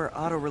this is where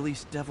Otto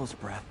released Devil's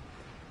Breath.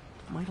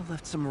 Might have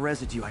left some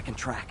residue I can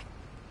track.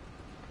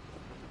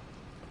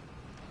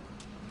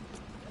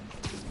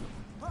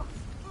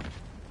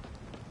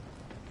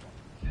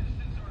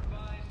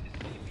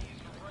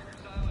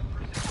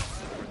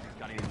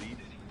 Got any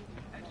leads?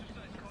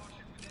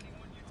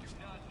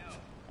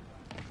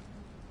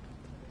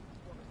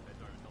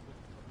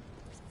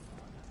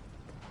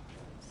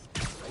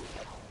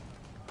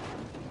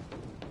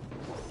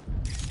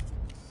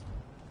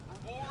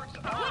 Rewards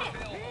are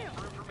available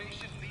for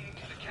information leading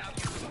to the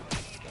capture of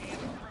lead-hand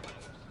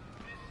criminals.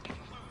 This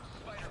includes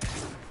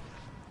Spider-Man.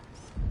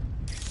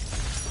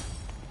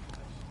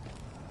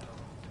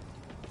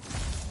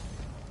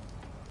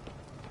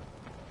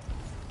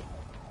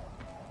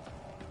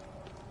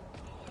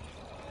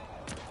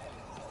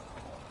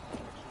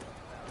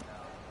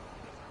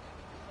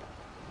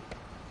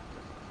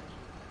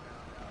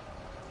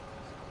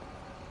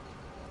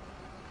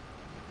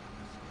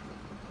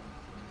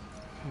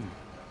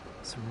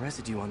 Some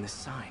residue on this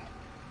sign.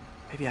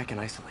 Maybe I can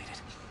isolate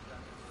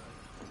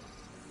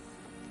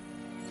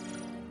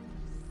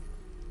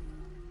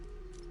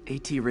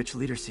it. AT-rich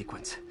leader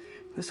sequence.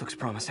 This looks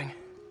promising.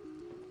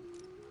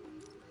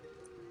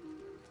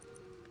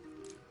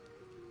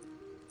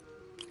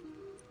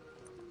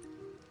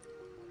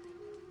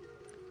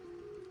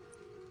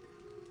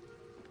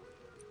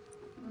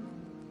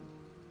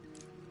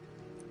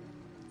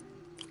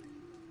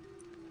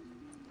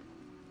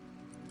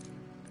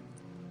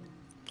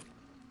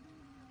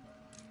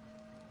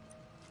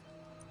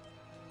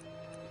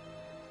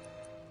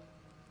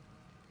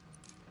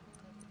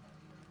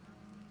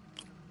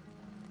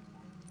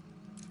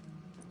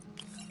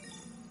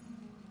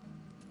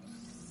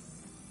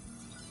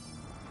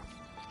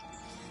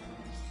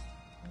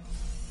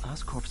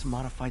 Oscorp's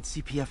modified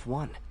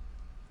CPF-1.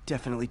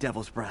 Definitely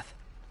Devil's Breath.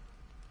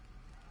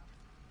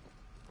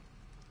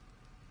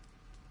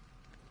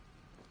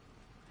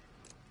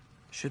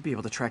 Should be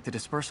able to track the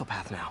dispersal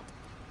path now.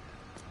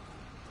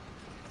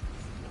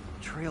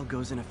 Trail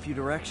goes in a few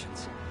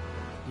directions.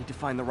 Need to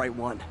find the right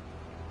one.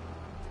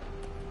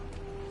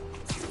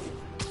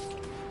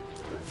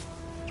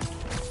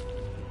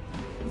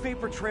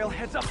 Vapor trail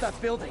heads up that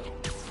building.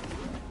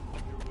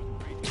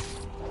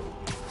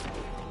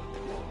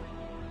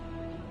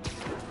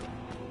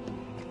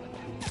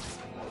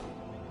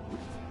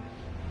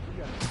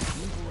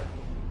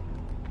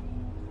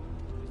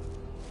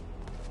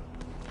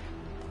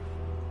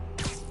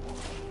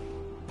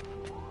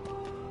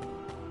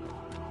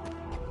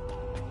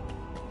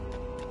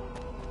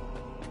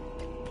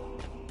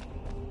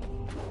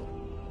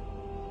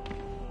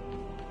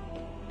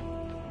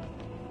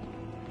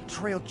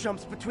 Trail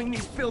jumps between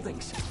these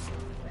buildings.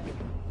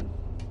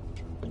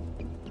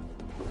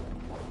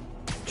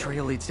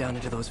 Trail leads down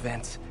into those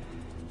vents.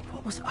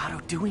 What was Otto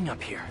doing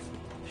up here?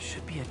 There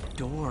should be a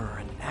door or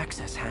an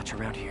access hatch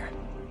around here.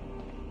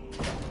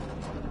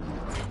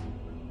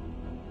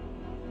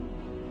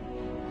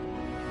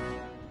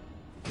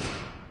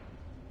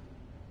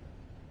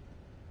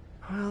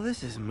 Well,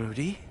 this is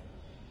moody.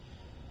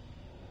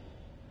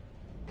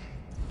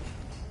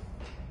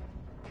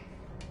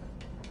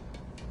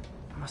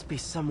 Must be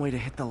some way to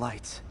hit the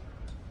lights.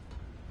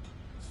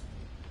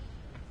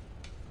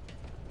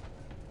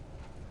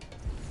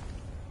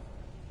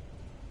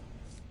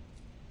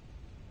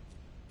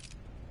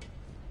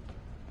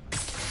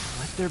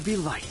 Let there be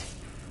light.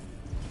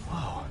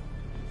 Whoa.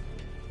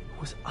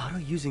 Was Otto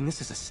using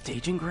this as a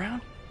staging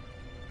ground?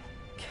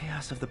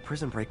 Chaos of the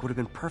prison break would have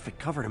been perfect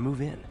cover to move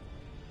in.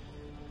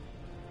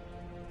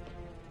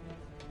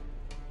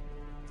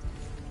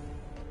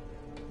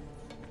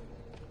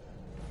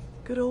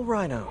 Good old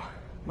Rhino.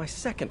 My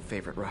second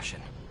favorite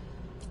Russian.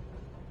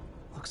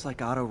 Looks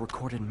like Otto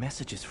recorded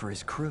messages for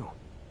his crew.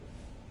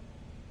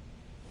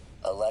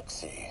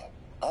 Alexei,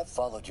 I've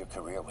followed your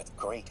career with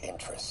great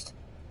interest.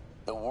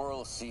 The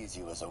world sees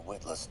you as a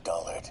witless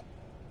dullard.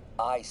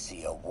 I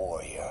see a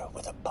warrior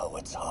with a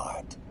poet's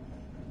heart.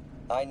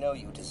 I know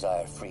you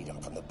desire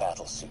freedom from the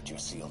battlesuit you're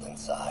sealed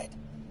inside.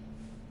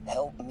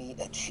 Help me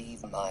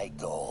achieve my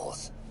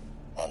goals,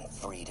 and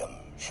freedom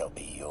shall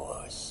be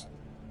yours.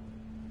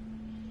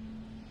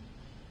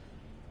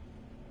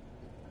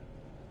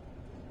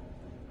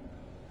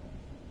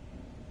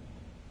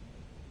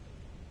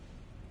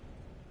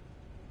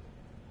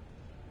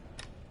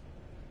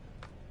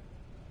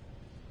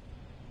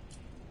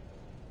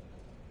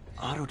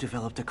 Otto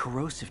developed a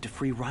corrosive to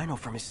free Rhino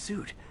from his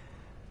suit.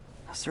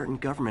 A certain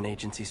government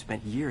agency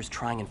spent years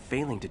trying and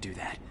failing to do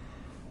that.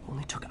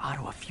 Only took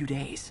Otto a few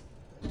days.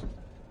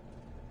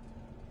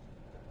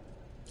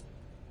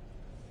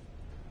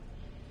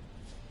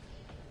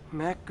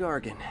 Mac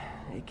Gargan,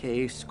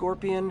 aka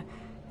Scorpion,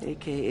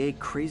 aka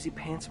Crazy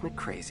Pants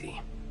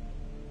McCrazy.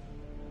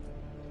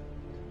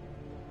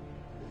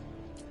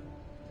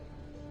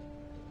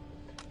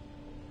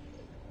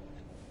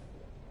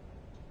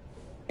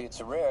 It's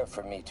rare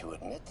for me to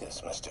admit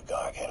this, Mr.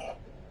 Gargan.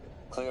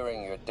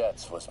 Clearing your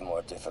debts was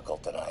more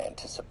difficult than I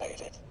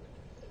anticipated.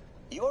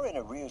 You're in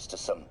arrears to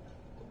some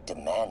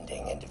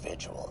demanding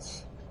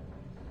individuals.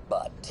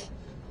 But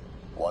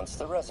once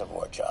the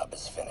reservoir job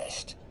is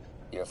finished,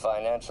 your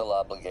financial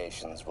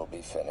obligations will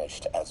be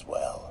finished as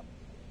well.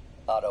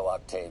 Otto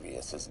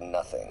Octavius is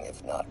nothing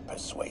if not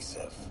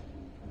persuasive.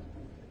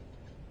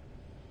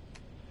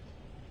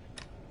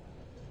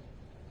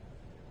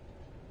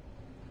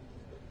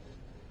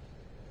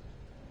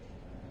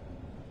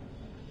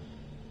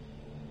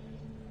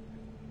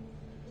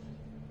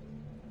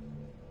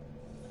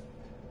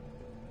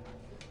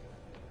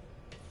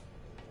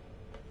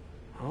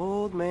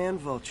 Old man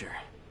Vulture.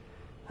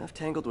 I've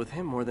tangled with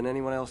him more than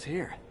anyone else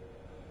here.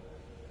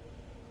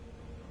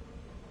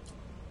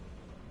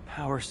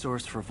 Power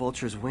source for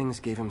Vulture's wings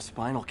gave him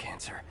spinal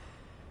cancer,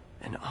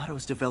 and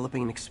Otto's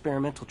developing an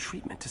experimental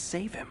treatment to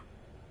save him.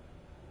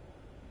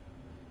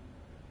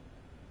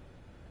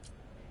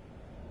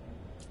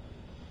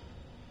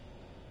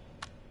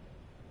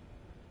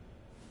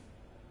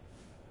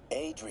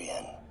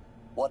 Adrian,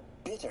 what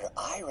bitter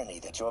irony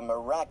that your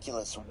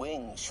miraculous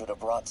wings should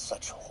have wrought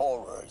such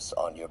horrors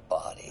on your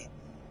body.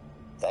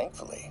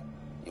 Thankfully,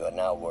 you are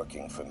now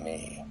working for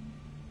me.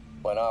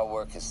 When our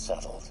work is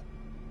settled,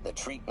 the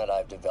treatment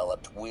I've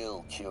developed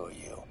will cure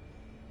you.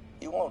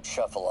 You won't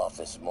shuffle off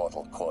this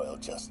mortal coil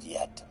just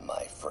yet,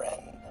 my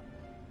friend.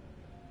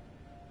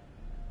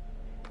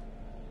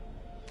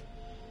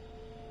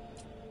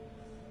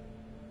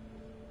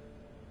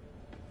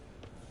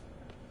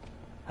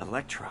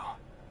 Electro.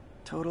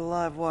 Total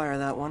live wire,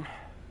 that one.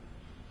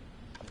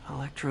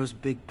 Electro's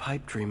big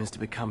pipe dream is to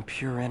become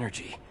pure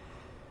energy.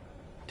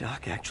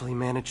 Doc actually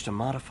managed to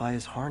modify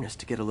his harness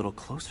to get a little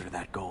closer to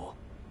that goal.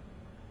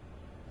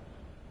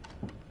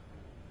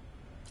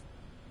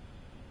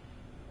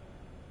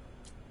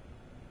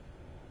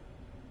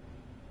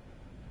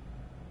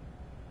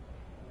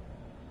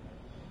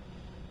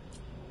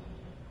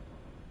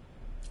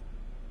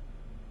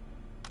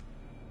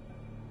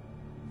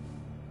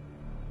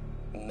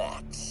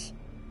 Max,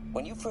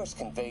 when you first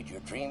conveyed your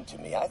dream to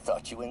me, I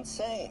thought you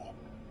insane.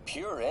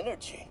 Pure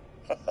energy.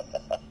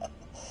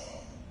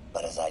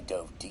 But as I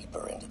dove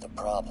deeper into the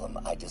problem,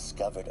 I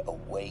discovered a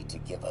way to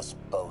give us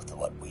both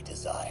what we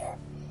desire.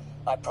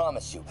 I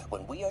promise you,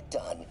 when we are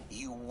done,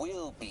 you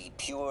will be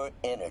pure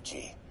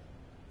energy.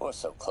 Or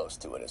so close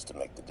to it as to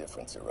make the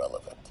difference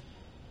irrelevant.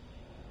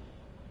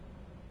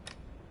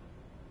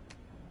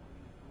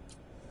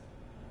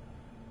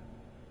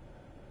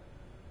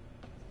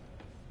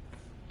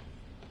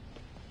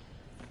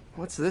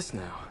 What's this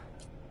now?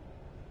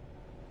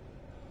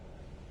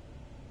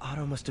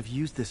 Otto must have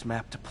used this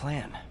map to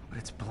plan, but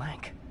it's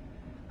blank.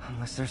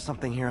 Unless there's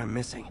something here I'm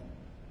missing.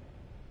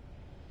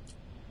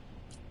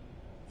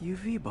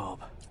 UV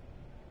bulb.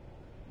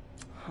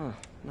 Huh,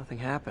 nothing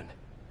happened.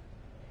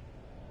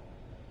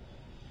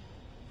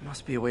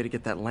 Must be a way to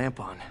get that lamp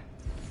on.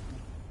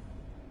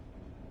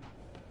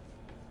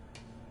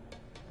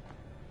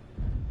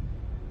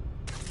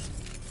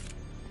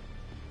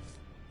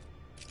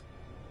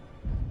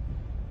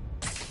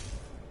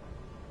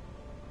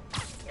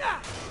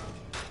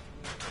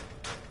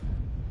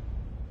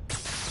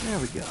 There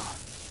we go.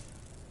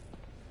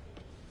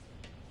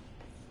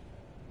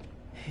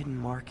 Hidden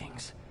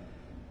markings.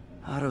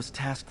 Otto's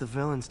tasked the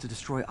villains to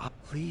destroy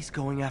Please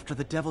going after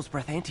the Devil's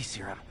Breath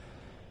anti-serum.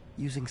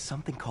 Using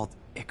something called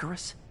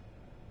Icarus?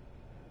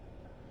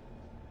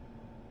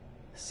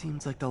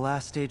 Seems like the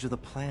last stage of the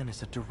plan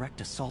is a direct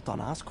assault on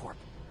Oscorp.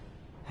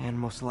 And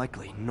most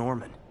likely,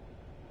 Norman.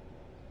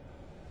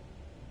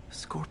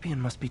 Scorpion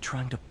must be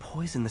trying to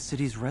poison the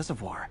city's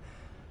reservoir.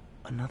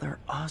 Another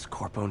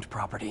Oscorp-owned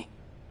property.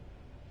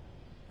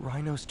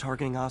 Rhino's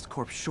targeting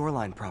Oscorp's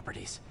shoreline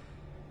properties.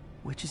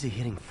 Which is he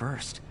hitting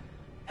first?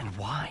 And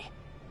why?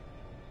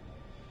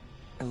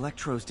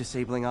 Electro's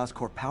disabling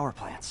Oscorp power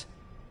plants.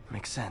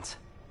 Makes sense.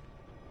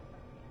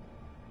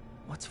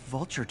 What's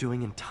Vulture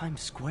doing in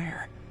Times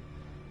Square?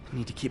 I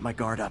need to keep my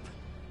guard up.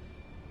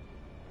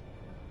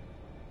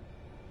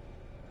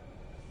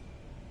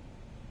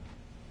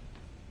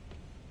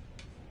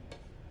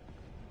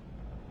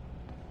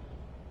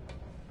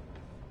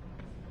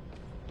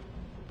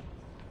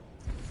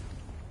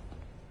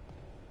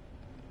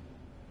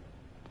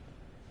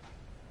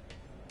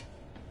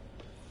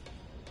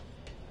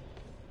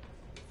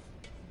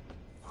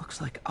 Looks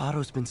like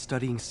Otto's been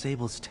studying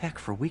Sable's tech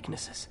for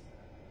weaknesses.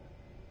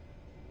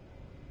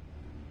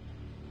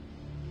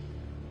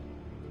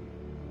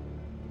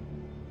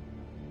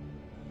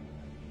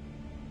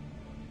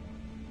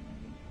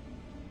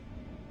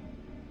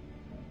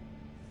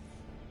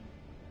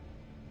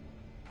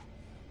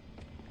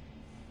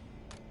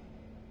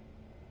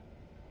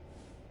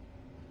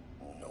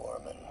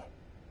 Norman.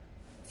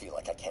 Feel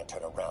like I can't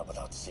turn around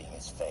without seeing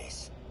his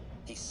face.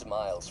 He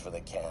smiles for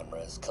the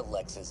cameras,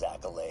 collects his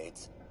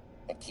accolades,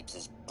 and keeps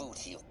his boot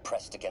heel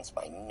pressed against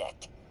my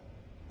neck.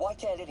 Why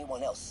can't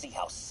anyone else see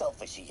how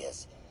selfish he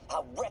is?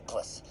 How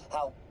reckless?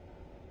 How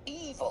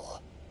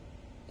evil?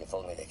 If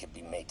only they could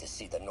be made to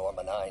see the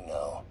Norman I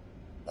know.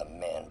 The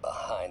man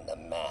behind the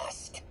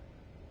mask.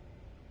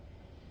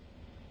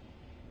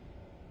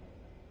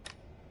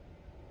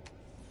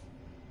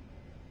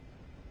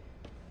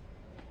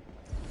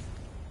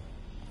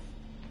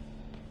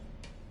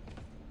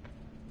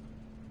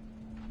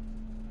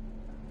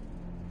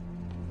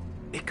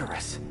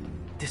 Icarus.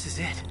 This is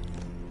it.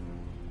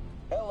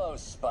 Hello,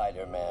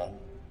 Spider-Man.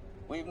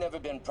 We've never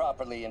been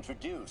properly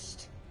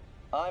introduced.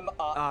 I'm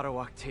Otto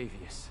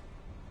Octavius.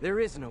 There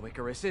is no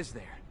Icarus, is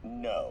there?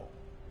 No.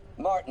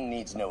 Martin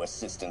needs no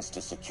assistance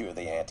to secure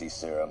the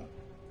anti-serum.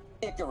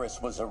 Icarus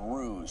was a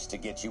ruse to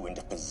get you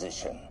into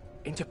position.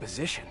 Into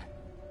position?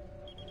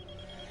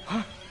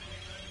 Huh?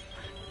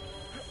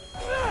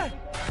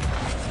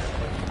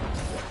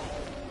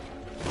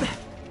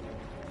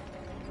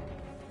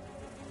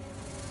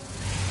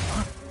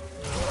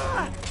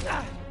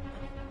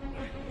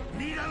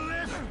 Need a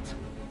lift?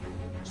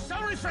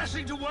 So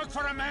refreshing to work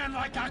for a man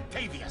like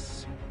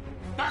Octavius.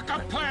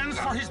 Backup plans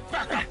for his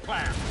backup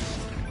plans.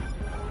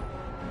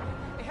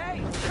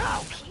 Hey!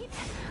 Oh, Pete?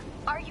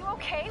 Are you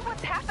okay?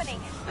 What's happening?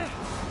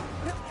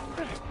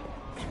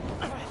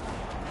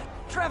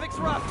 Traffic's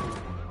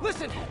rough.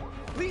 Listen,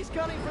 Lee's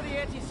gunning for the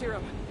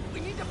anti-serum. We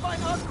need to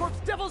find Oscorp's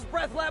Devil's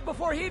Breath lab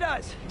before he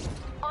does.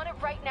 On it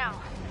right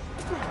now.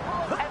 Pull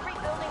up every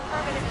building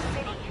permit in the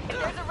city. If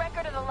there's a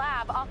record of the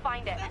lab, I'll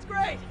find it. That's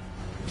great.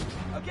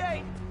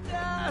 Okay,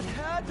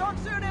 talk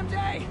soon,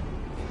 MJ.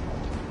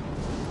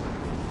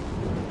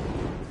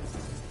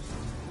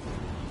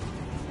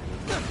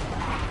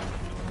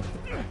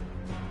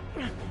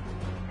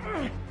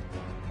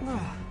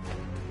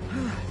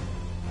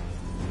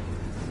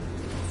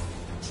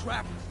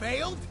 Trap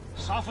failed?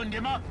 Softened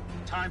him up.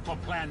 Time for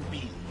plan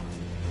B.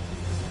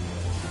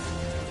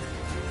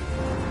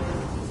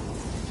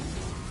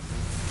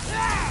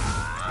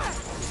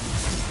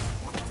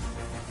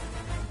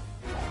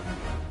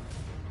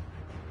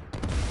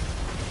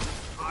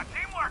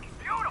 Teamwork's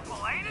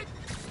beautiful, ain't it?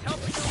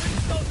 Helping to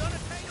reach those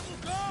unattainable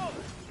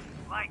goals.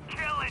 Like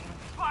killing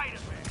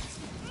Spider-Man.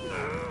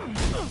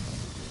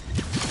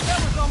 That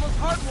was almost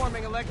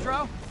heartwarming,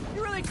 Electro.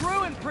 You really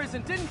grew in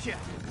prison, didn't you?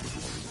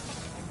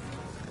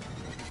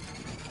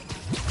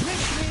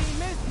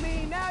 Miss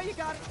me, now you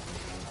got it.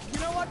 You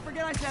know what?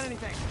 Forget I said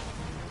anything.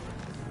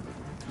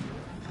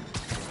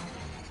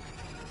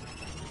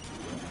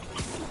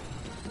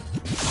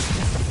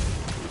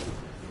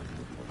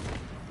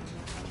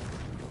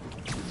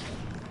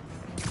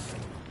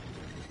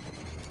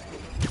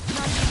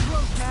 Not even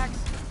close, Max.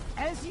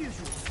 As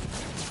usual.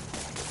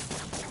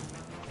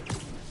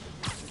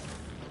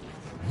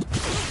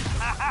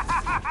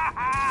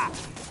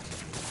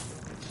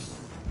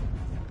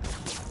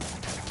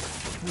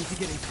 Need to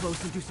get in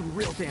close and do some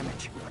real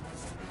damage.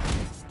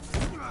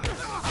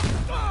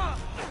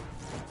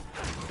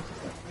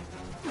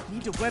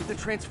 Need to web the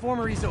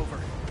transformer he's over.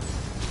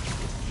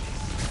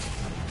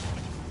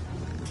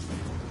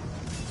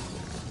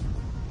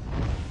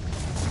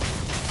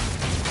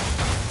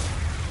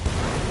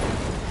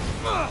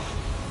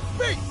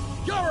 Beat!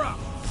 You're up!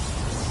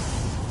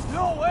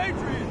 No,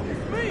 Adrian!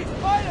 It's me,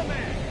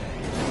 Spider-Man!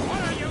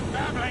 What are you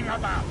babbling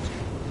about?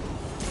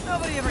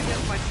 Nobody ever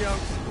gets my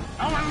jokes.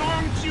 Our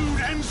long feud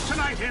ends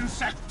tonight,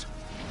 insect!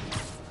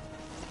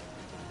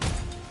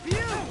 Phew!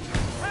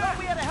 Thought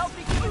we had a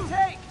healthy give and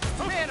take!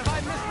 Man, have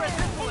I misread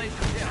this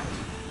relationship!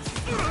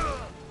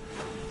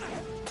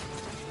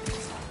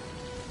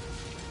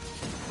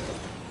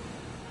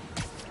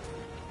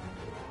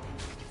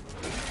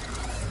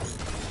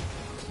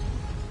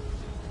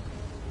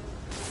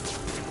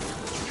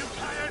 You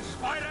tired,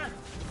 Spider?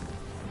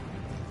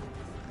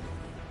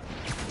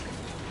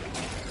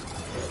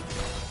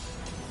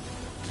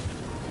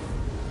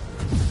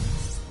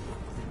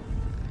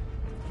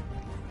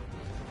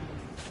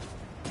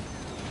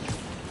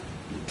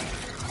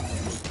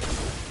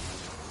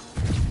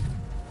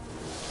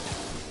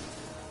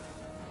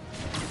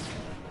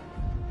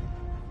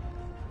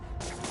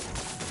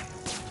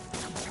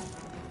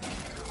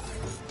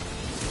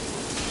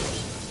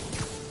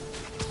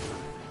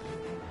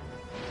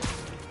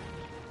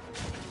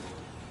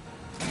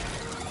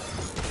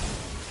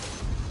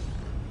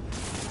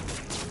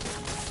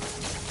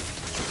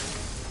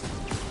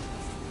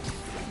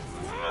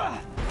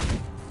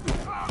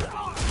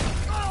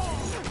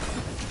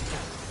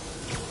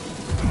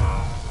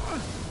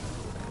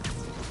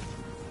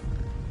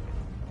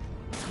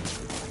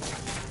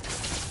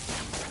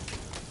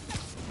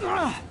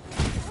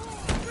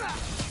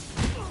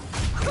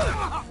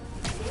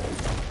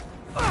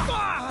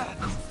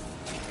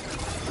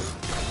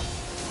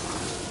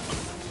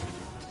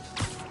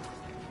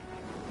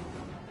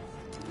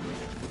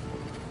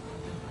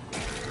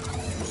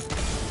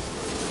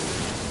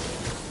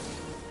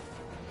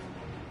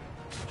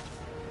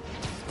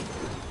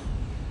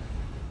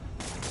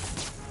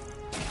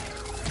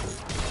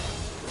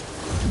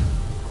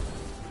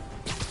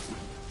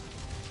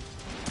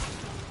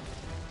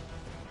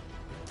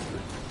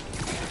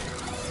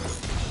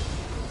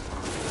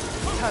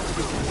 Time to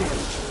do some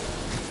damage.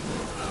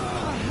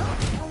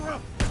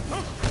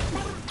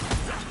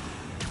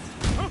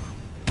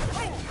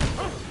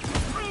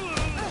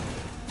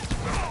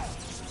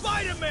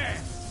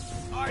 Spider-Man!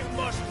 I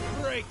must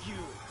break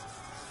you!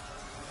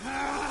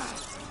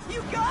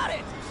 You got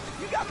it!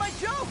 You got my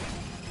joke!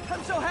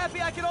 I'm so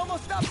happy I can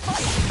almost stop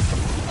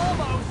fighting!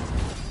 Almost!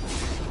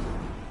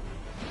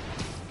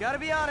 Gotta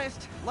be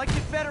honest, liked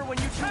it better when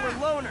you two were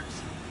loners.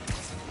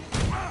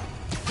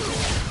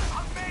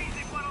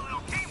 Amazing what a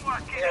little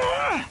teamwork is!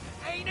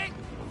 Ain't it?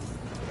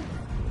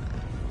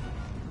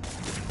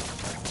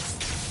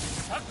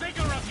 The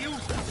vigor of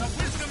youth, the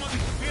wisdom of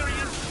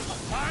experience, a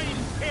fine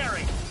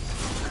pairing.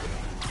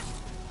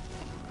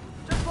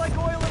 Just like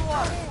oil and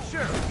water,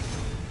 sure.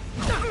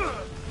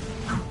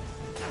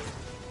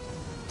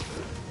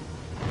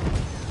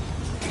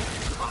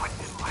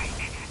 What's like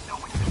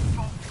knowing you're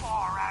so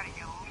far out of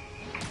your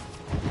league?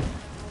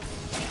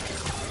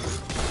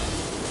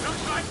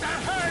 Looks like that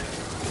hurt!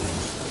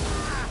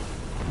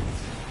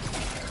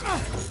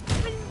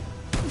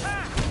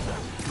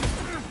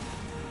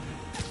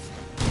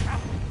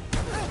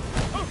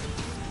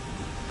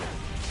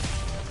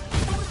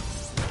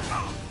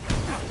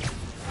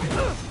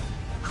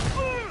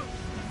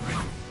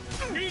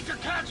 Need to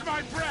catch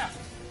my breath!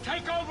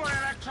 Take over,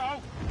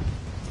 Electro!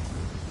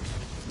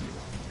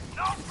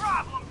 No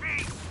problem,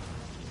 Pete!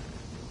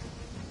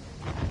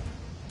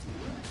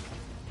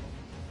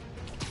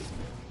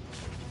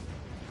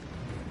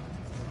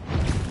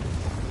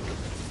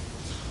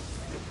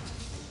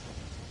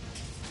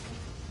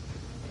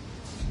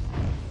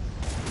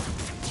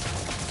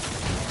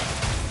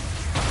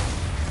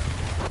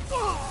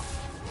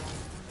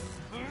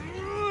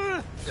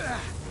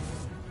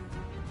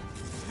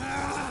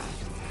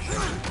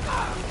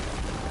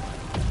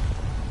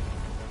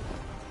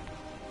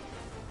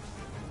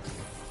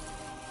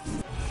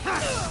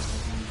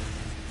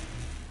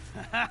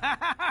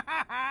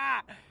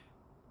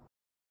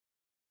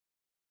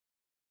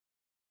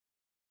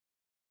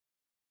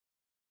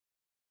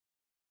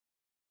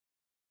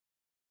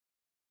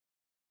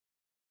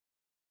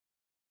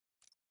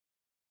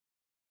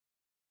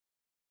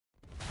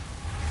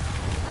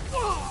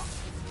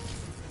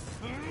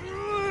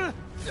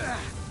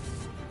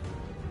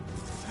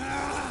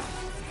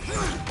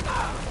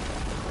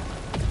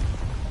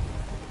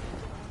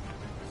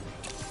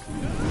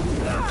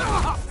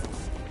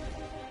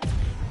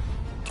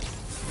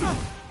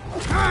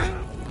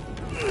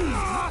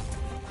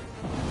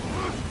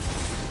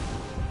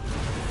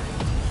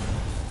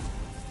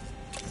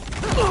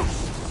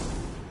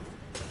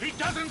 He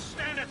doesn't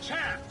stand a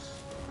chance!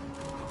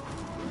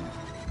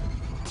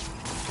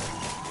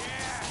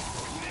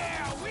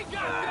 Yeah, we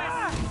got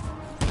this!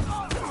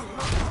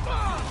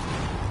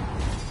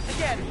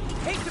 Again,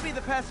 hate to be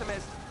the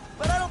pessimist,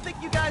 but I don't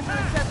think you guys are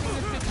assessing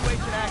this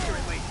situation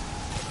accurately.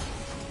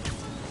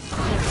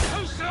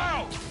 Too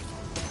slow!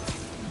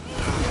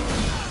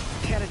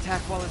 Can't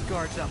attack while his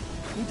guard's up.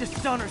 Need to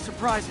stun or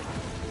surprise him.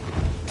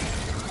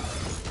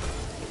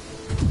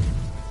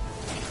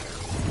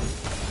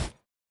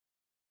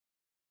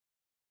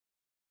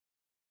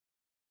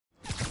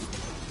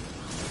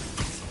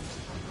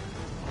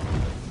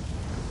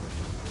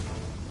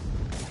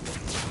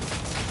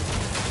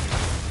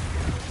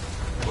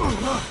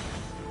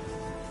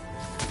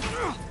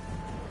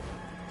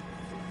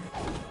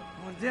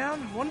 One down,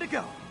 one to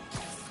go.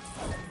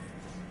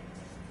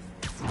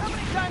 How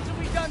many times have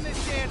we done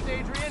this dance,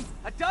 Adrian?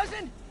 A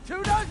dozen?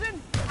 2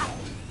 dozen?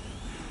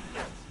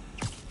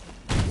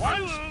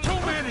 One's too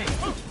many!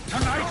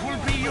 Tonight will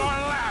be your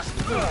last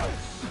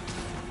dance!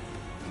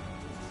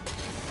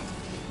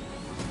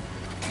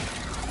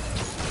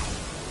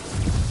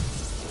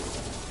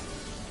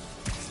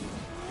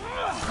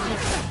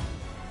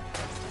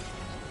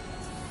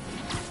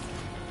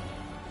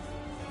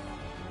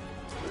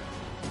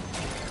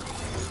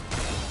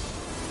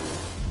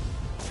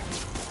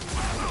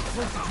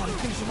 Close to trying to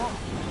finish him off.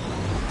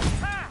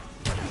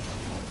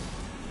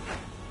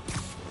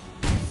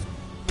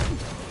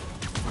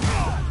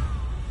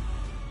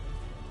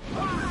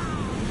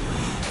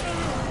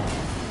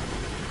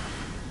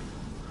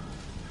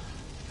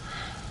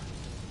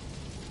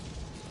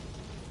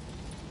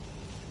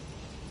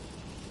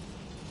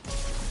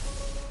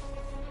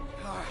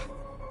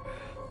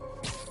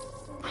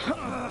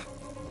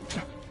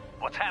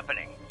 What's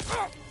happening?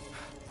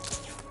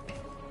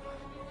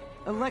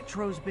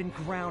 Electro's been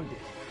grounded.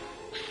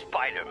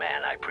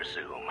 Spider-Man, I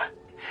presume.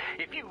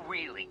 If you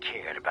really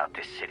cared about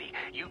this city,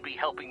 you'd be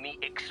helping me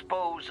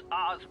expose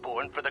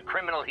Osborn for the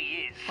criminal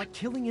he is. By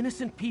killing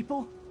innocent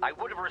people? I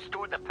would have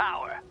restored the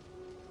power.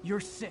 You're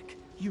sick.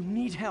 You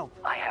need help.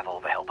 I have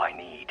all the help I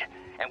need,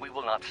 and we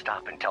will not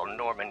stop until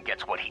Norman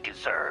gets what he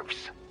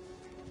deserves.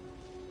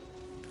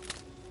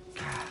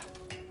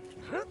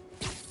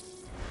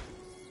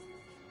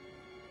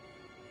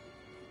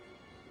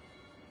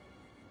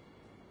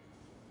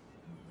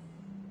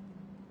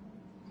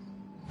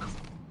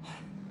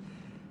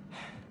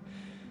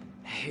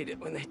 I hate it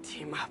when they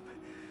team up.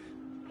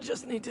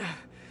 Just need to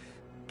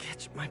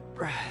catch my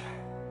breath.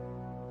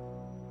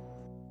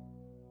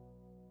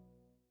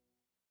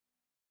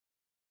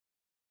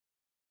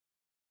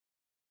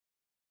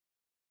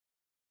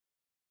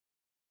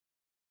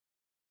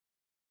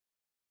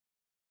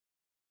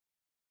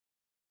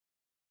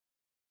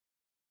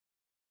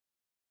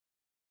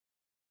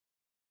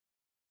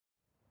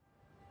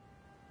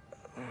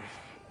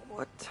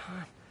 What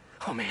time?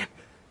 Oh, man.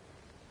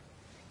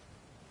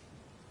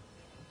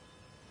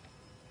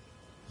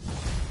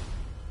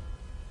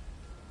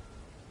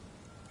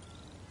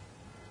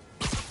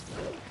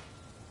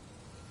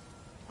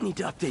 Need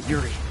to update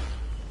Yuri.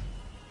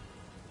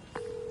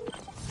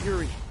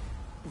 Yuri,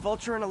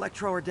 Vulture and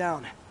Electro are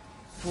down.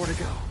 4 to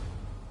go.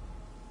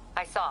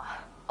 I saw.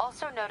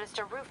 Also noticed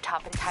a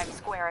rooftop in Times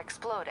Square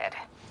exploded.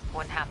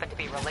 Wouldn't happen to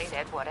be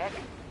related, would it?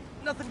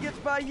 Nothing gets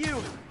by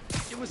you.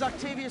 It was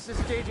Octavius'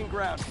 staging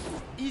ground.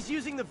 He's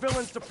using the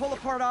villains to pull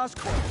apart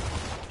Oscorp.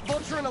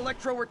 Vulture and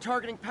Electro were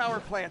targeting power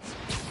plants.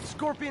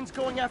 Scorpion's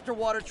going after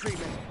water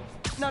treatment.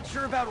 Not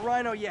sure about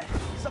Rhino yet.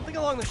 Something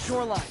along the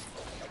shoreline.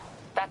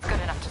 That's good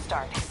enough to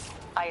start.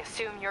 I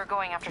assume you're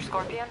going after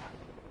Scorpion?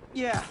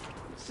 Yeah.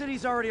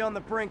 City's already on the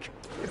brink.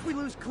 If we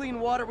lose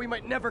clean water, we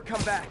might never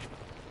come back.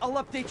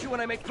 I'll update you when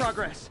I make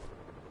progress.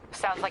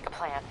 Sounds like a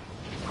plan.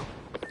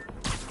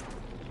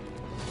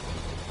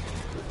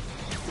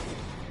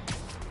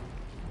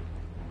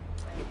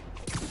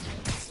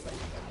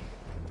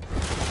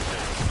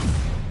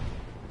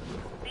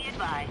 Be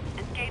advised,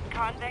 escaped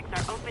convicts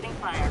are opening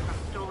fire from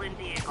stolen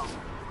vehicles.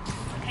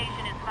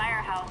 Location is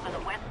Firehouse on the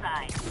west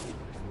side.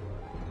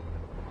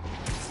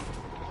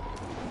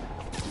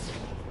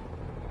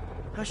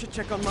 I should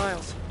check on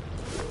Miles.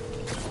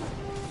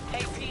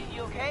 Hey, Pete,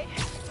 you okay?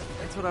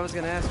 That's what I was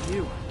gonna ask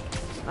you.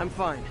 I'm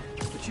fine,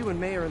 but you and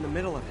May are in the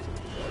middle of it.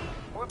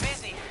 We're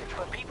busy,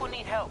 but people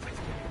need help.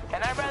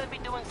 And I'd rather be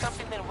doing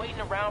something than waiting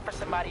around for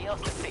somebody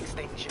else to fix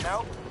things, you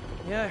know?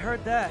 Yeah, I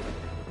heard that.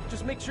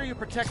 Just make sure you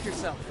protect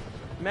yourself.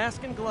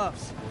 Mask and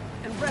gloves.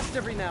 And rest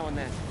every now and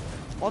then.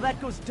 All that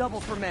goes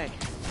double for May.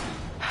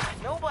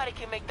 Nobody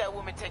can make that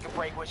woman take a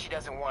break when she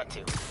doesn't want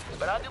to.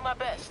 But I'll do my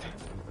best.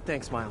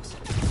 Thanks, Miles.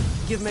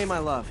 Give May my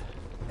love.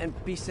 And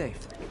be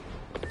safe.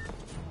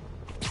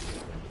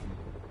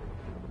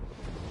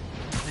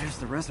 There's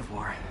the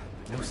reservoir.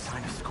 No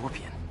sign of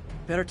Scorpion.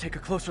 Better take a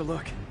closer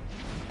look.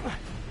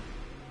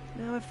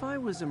 Now, if I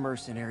was a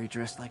mercenary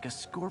dressed like a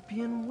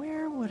Scorpion,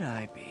 where would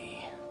I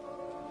be?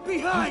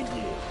 Behind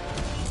you!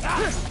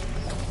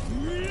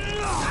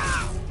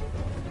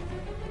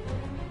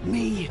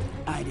 Me,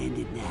 I'd end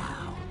it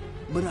now.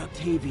 But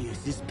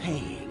Octavius is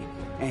paying,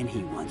 and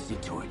he wants to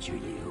torture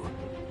you,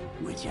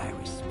 which I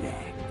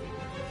respect.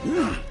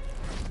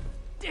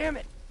 Damn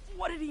it!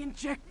 What did he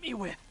inject me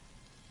with?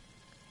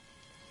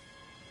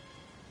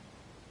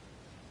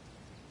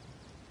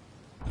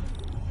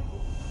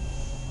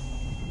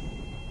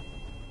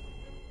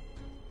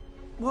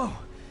 Whoa!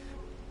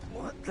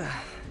 What the...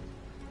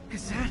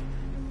 Is that...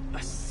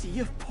 a sea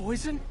of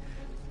poison?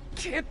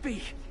 Can't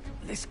be!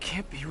 This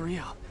can't be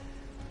real.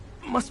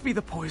 Must be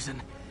the poison.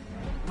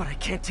 But I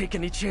can't take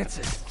any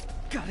chances.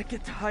 Gotta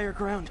get to higher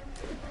ground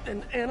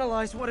and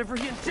analyze whatever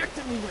he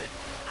injected me with.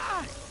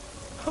 Ah!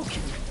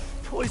 Okay,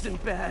 poison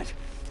bad.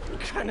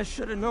 Kinda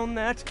should've known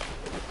that.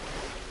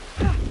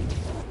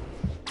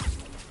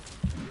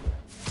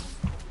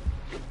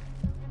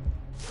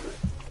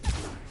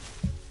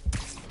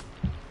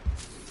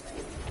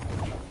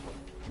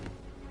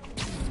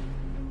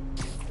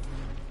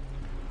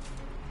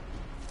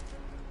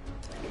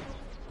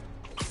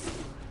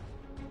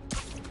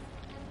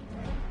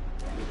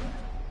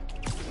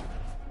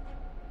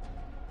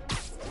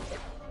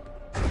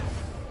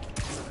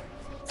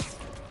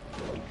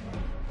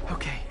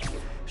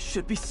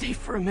 Should be safe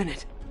for a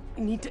minute.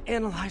 Need to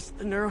analyze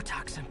the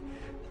neurotoxin,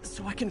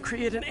 so I can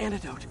create an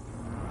antidote.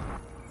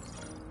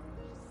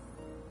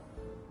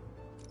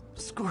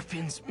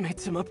 Scorpion's made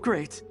some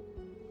upgrades.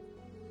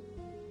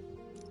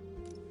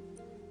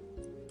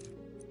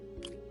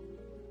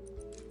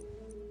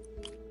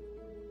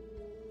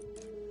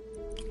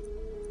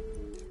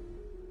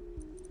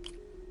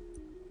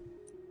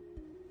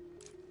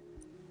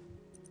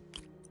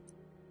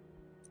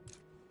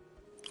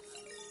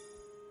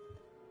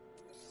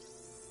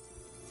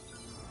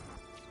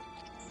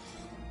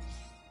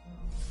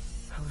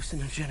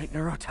 Hallucinogenic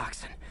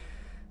neurotoxin.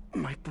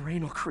 My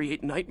brain will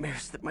create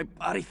nightmares that my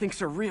body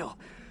thinks are real.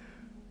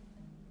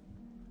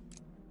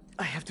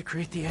 I have to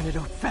create the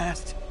antidote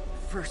fast.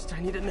 First,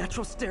 I need a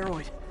natural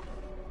steroid.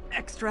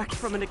 Extract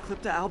from an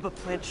Eclipta alba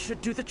plant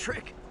should do the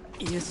trick.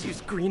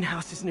 ESU's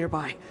greenhouse is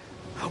nearby.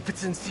 Hope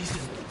it's in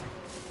season.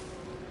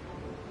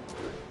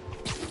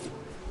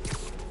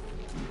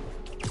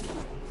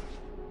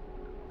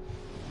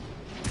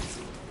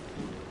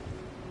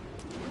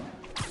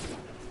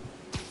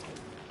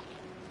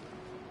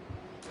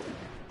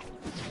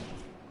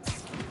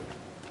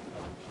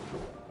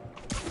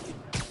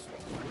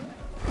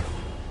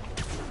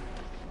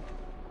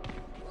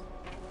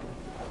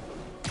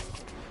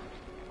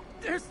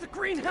 There's the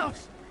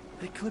greenhouse!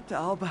 The Eclipta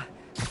alba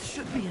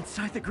should be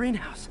inside the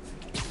greenhouse.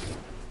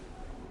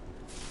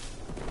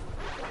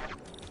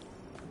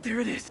 There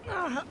it is.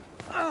 Huh?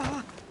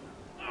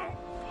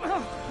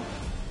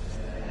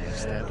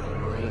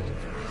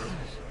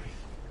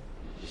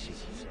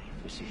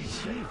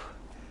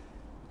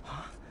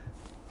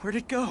 Where'd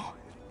it go?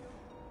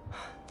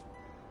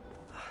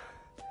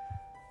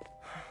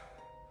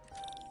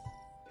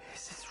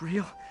 Is this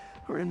real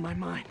or in my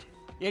mind?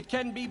 It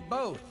can be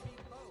both.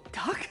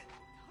 Doc?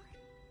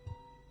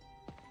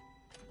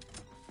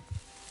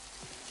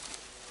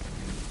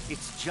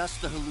 It's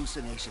just the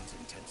hallucinations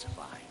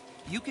intensifying.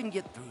 You can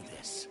get through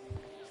this.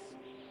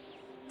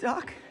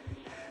 Doc?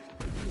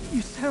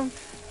 You sound...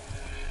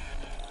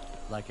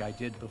 Like I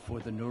did before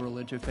the neural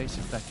interface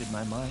affected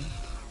my mind?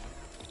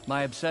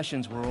 My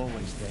obsessions were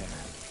always there,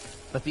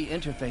 but the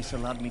interface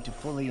allowed me to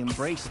fully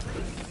embrace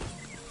them.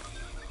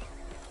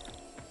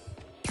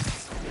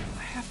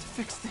 I have to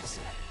fix this.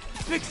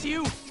 Fix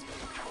you!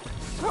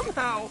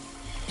 Somehow!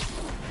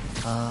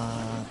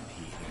 Ah,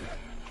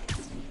 Peter.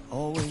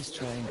 Always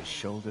trying to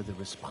shoulder the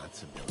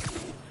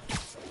responsibility,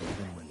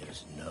 even when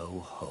there's no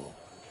hope.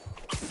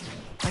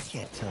 I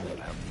can't tell you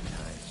how many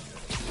times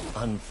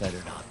your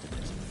unfettered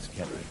optimism has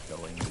kept me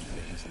going when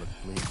things look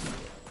bleak.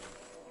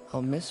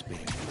 I'll miss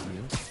being with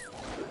you.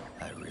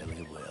 I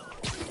really will.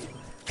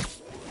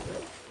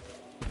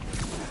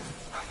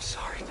 I'm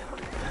sorry,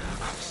 Doc.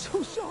 I'm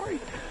so sorry.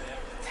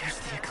 There's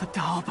the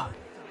Eclipta.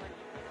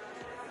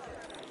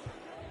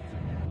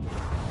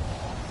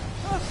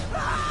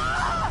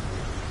 Ah!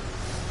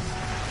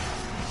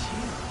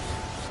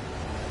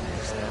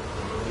 Is that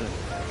good?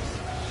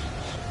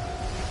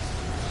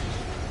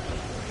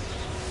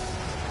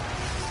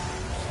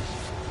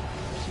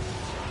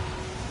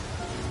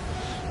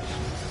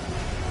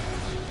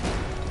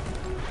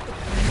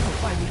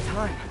 Buy me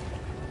time,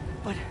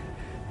 but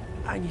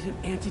I need an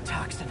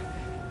antitoxin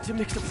to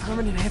mix a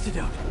permanent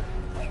antidote.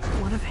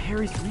 One of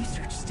Harry's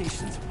research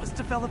stations was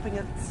developing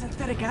a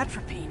synthetic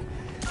atropine.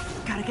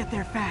 Gotta get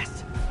there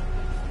fast.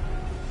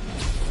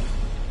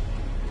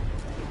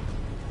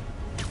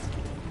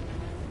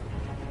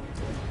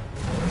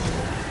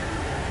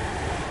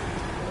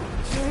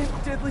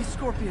 Giant deadly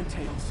scorpion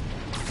tails.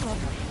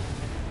 Lovely.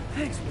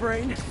 Thanks,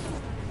 brain.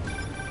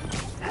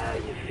 How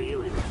you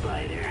feeling,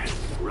 Spider?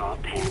 Raw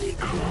panic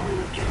crawling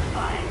up your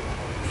spine?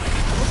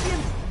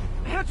 Scorpion?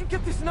 How'd you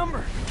get this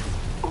number?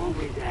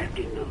 Always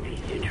asking the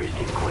least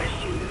interesting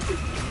questions.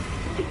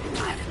 It's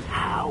not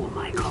how am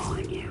I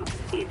calling you,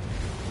 it's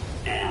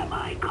am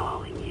I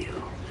calling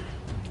you?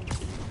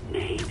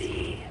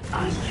 Maybe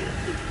I'm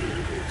just the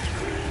feeble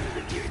screams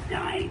of your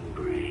dying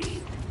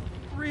brain.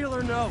 Real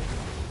or no,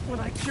 when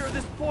I cure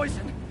this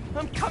poison,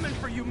 I'm coming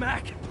for you,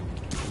 Mac.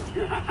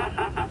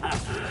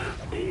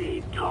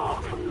 Big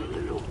talk from the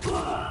little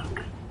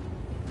bug.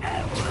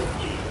 Have fun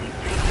chasing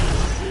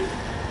pictures.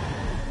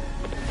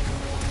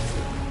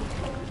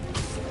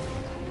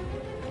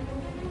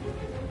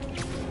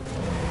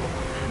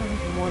 I don't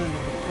even want to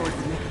know the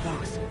coordinates of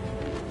those.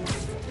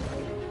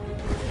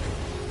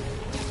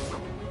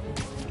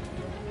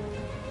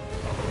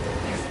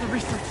 There's the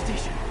research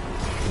station.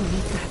 We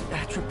need that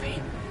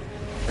atropine.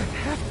 I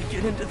have to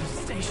get into the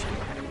station.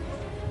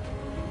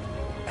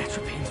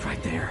 Atropine's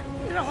right there.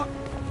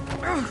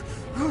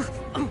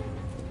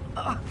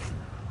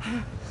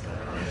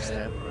 Is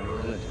that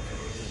good?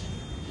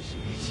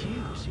 It's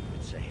you,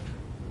 Secret Safe.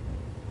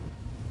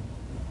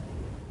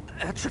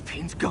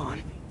 Atropine's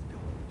gone.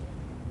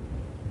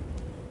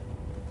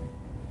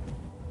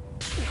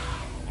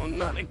 Oh,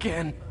 not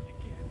again.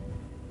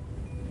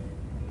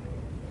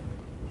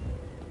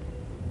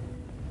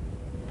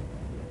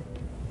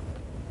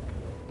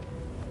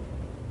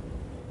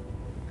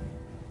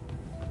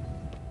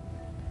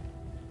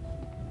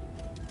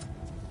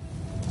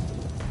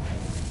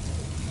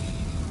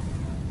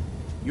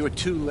 You're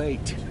too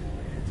late.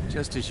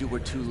 Just as you were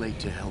too late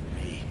to help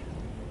me.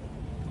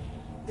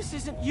 This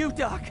isn't you,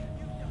 Doc.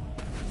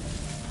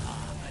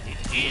 But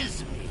it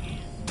is me.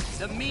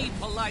 The me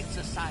polite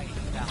society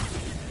value.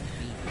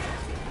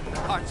 The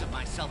parts of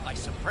myself I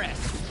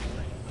suppressed.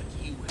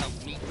 But you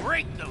helped me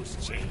break those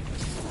chains.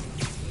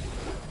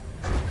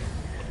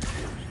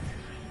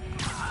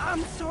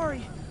 I'm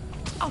sorry.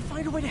 I'll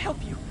find a way to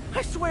help you.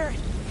 I swear it.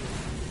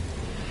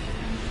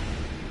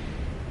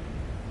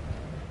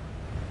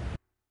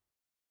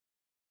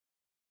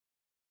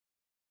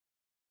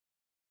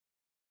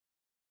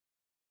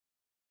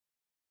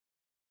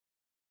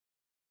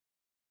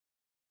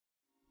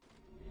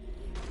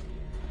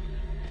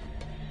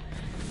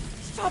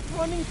 Stop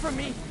running from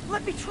me!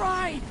 Let me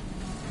try!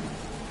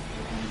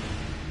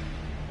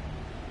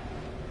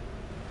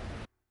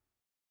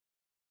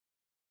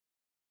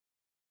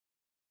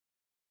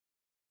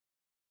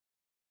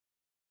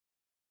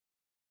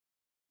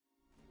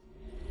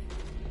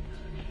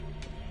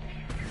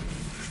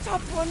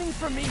 Stop running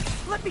from me!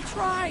 Let me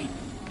try!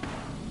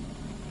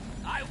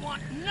 I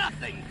want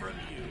nothing from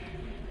you.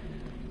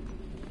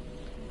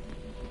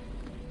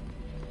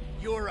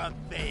 You're a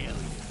failure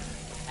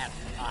at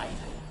life.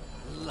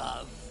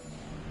 Love.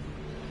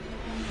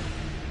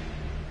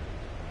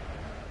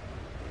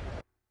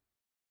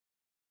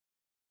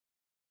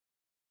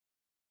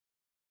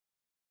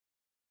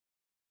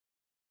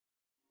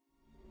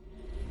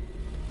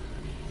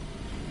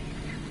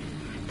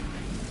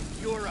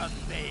 You're a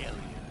failure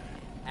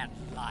at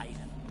life,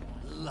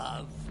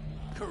 love,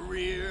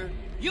 career.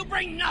 You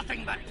bring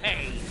nothing but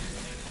pain.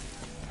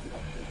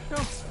 No,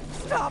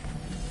 stop!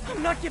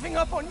 I'm not giving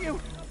up on you!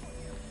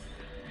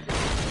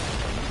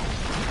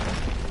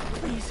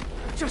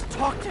 Just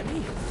talk to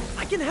me.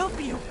 I can help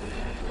you.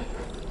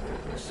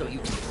 So you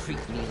can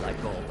treat me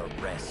like all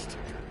the rest.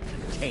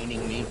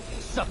 Containing me,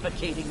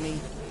 suffocating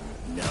me?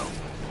 No.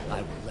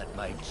 I will let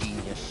my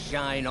genius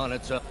shine on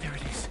its own. There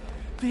it is.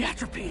 The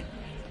atropine.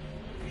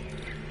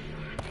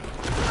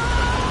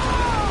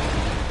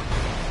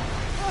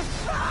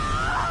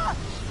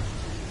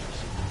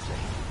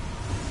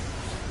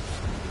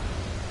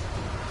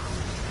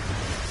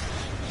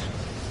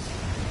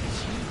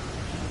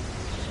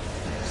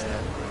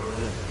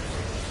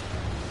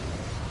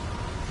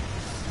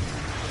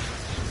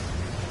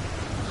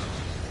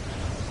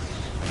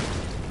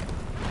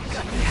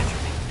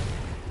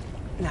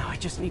 Now I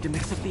just need to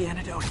mix up the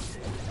antidote.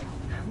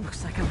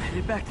 Looks like I'm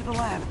headed back to the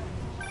lab.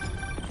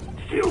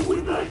 Still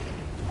with us?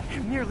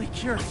 I'm nearly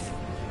cured.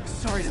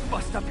 Sorry to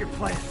bust up your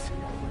plans.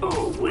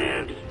 Oh,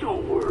 Webs,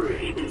 don't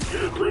worry.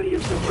 Plenty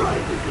of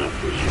surprises left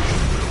for you.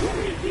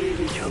 We'll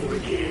see each other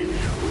again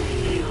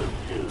real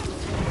soon.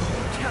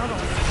 Count on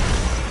it.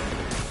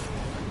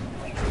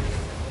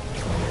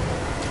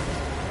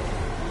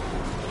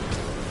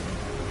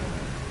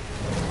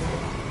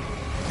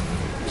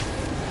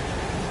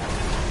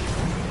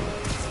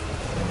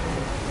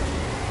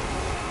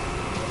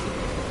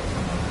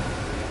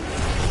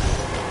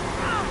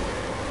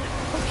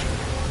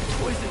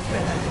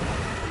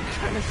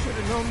 Should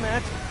have known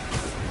that.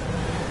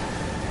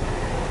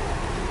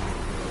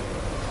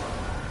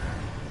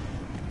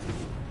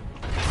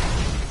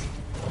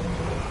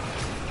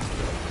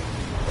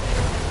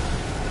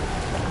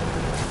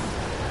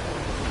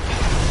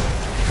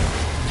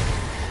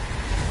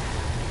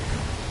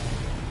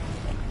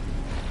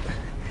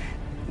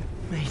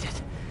 Made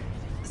it.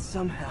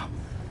 Somehow.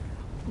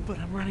 But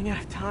I'm running out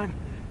of time.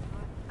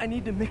 I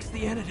need to mix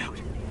the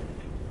antidote.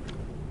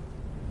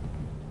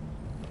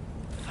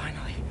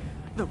 Finally.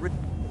 The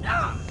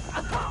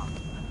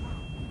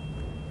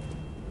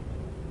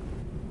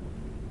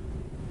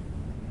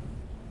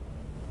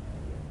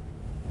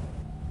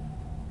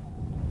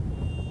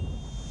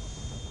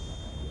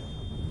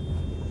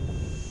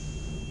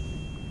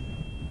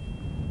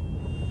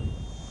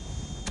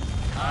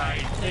I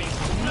think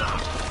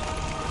not.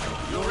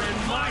 You're in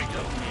my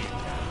domain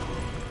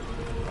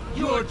now.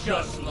 You're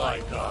just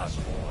like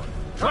Osborn,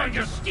 trying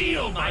to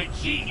steal my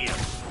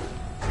genius.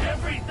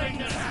 Everything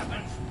that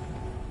happens.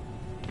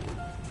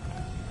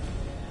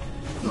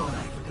 Thought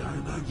I forgot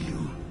about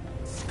you.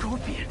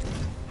 Scorpion,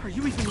 are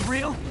you even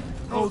real?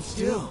 Hold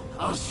still.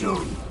 I'll show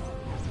you.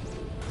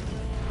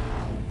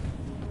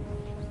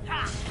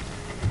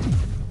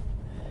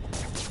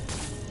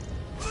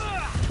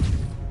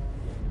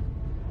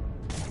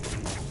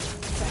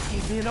 That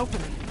gave me an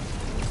opening.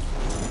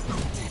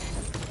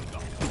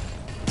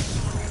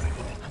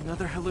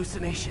 Another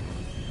hallucination.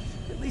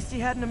 At least he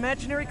had an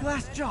imaginary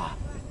glass jaw.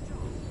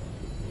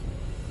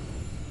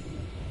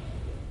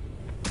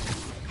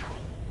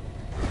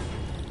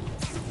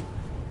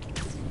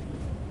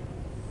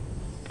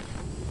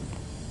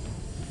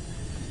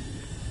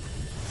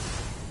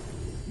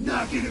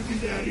 Not gonna be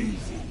that easy.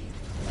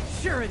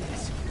 Sure it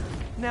is.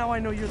 Now I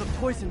know you're the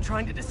poison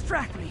trying to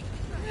distract me.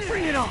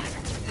 Bring it on!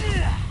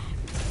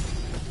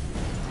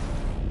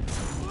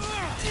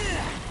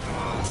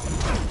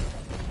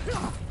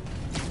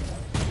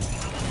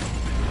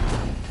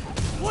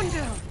 One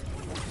down!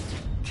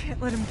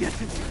 Can't let him get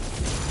me.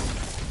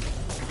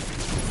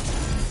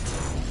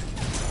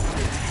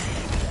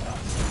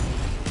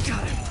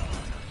 Got him.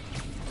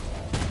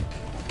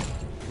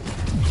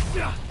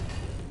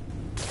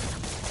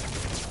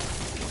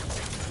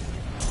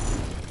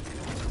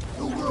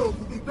 The world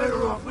would be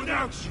better off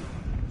without you.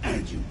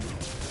 And you.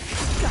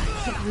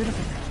 Gotta get rid of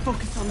it.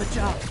 Focus on the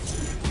job.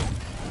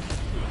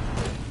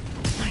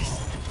 Nice.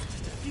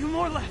 Just a few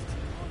more left.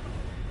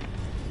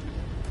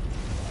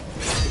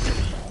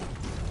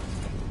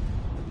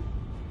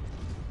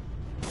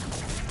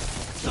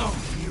 Some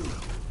hero.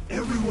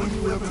 Everyone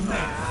you ever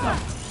met.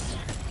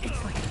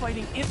 It's like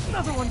fighting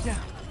another one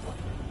down.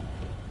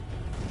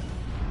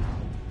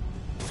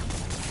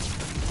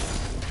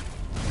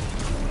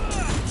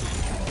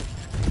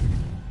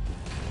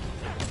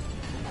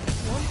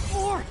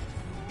 One more.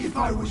 If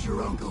I was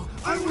your uncle,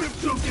 I would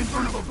have jumped in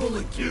front of a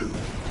bullet too.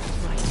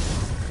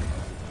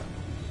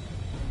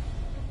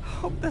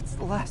 Hope that's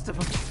the last of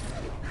them.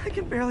 I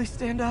can barely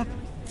stand up.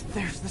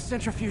 There's the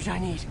centrifuge I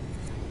need.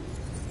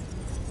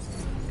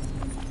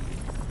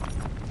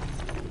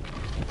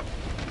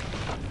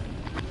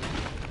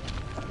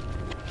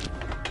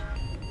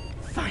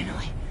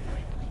 Finally.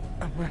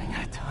 I'm running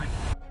out of time.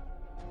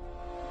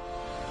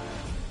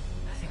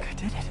 I think I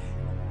did it.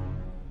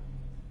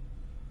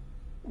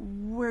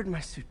 Where'd my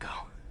suit go?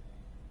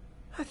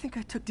 I think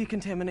I took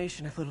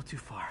decontamination a little too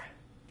far.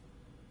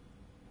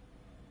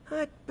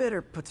 I'd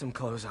better put some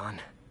clothes on.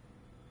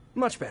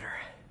 Much better.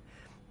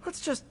 Let's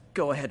just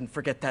go ahead and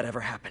forget that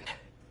ever happened.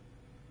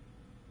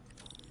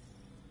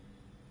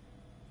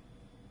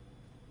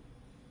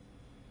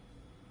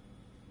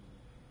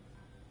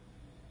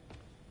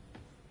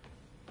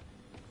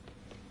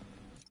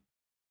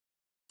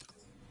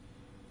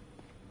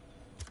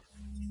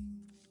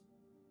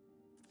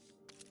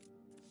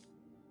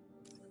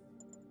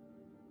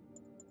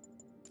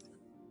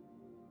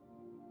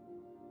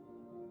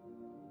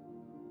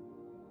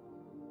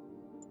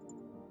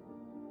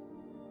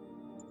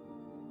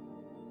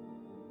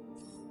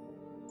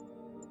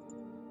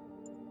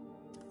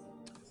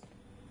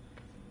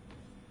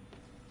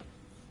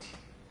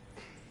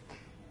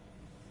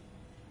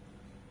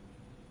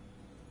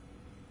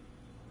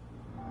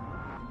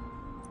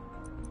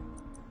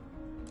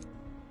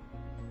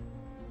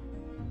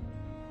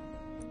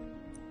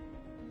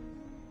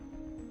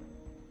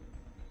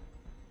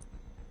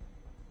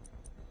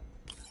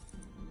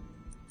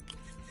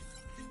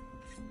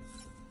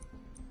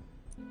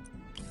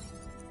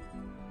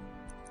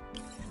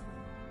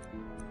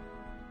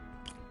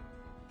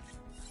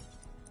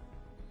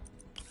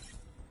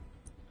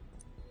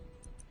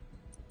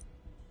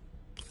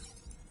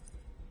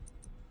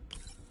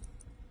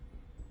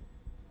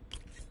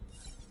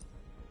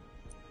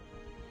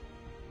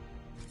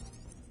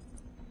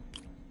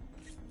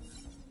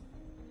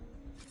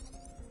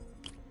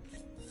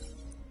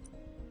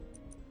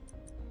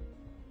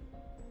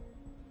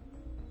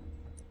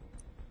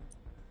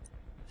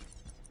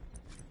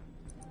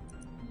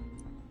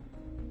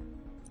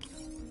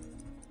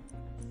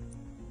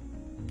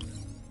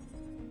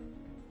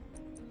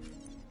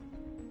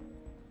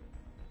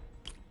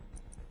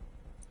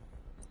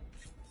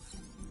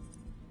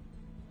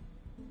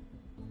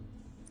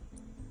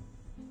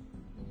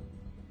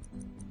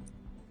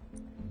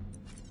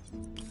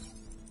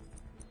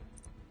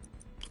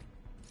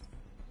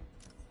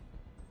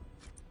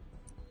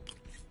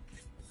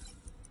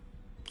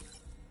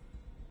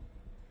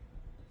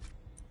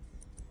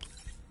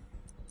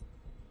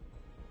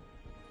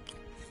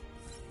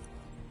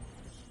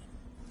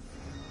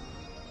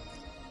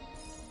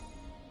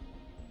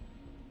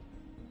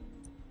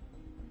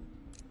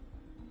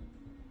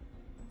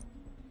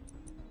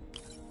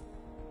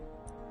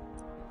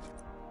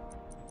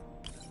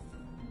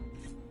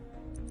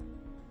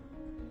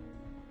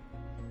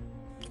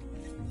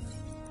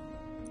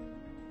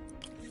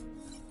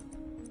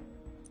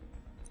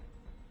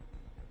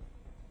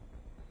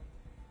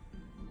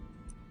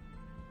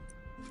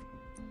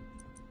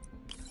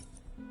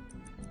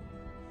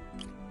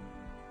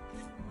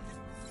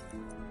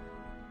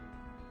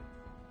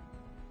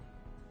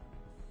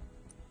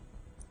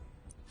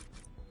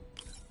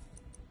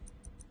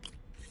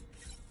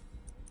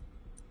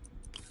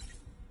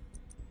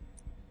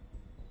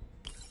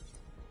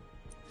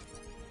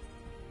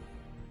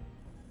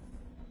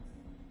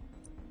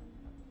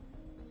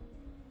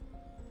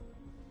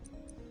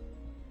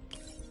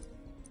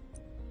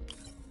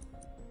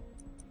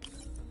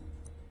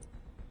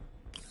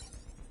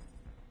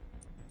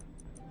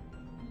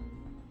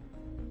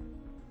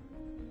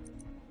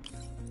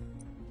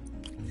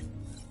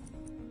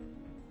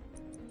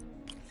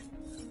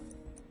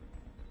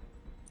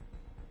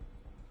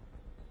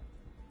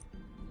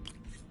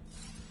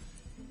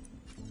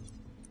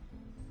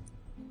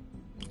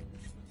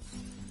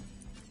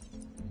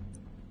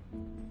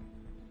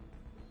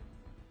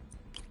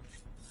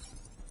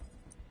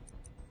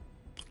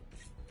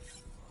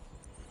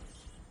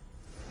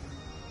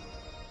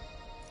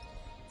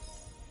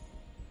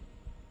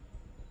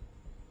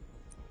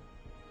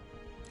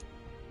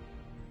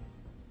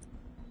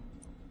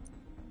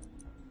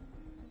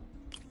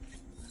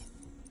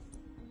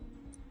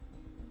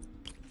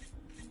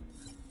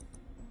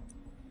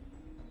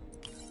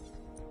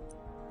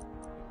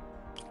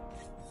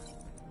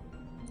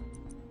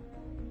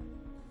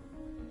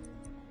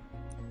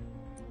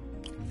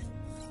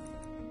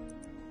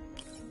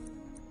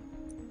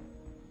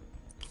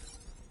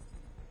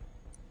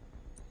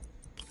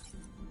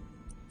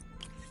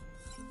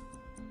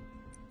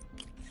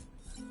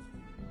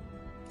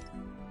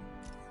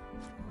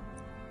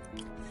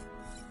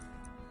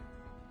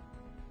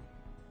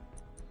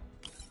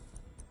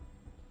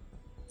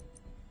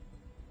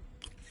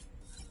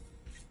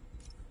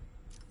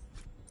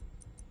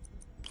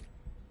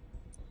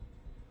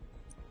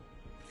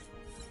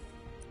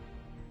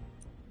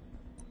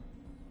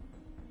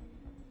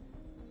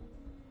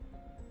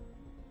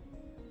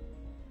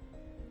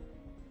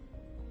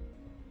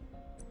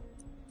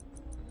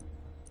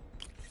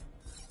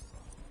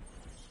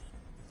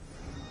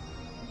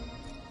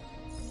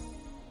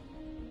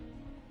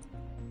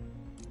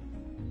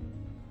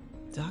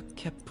 Doc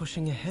kept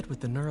pushing ahead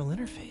with the neural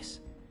interface.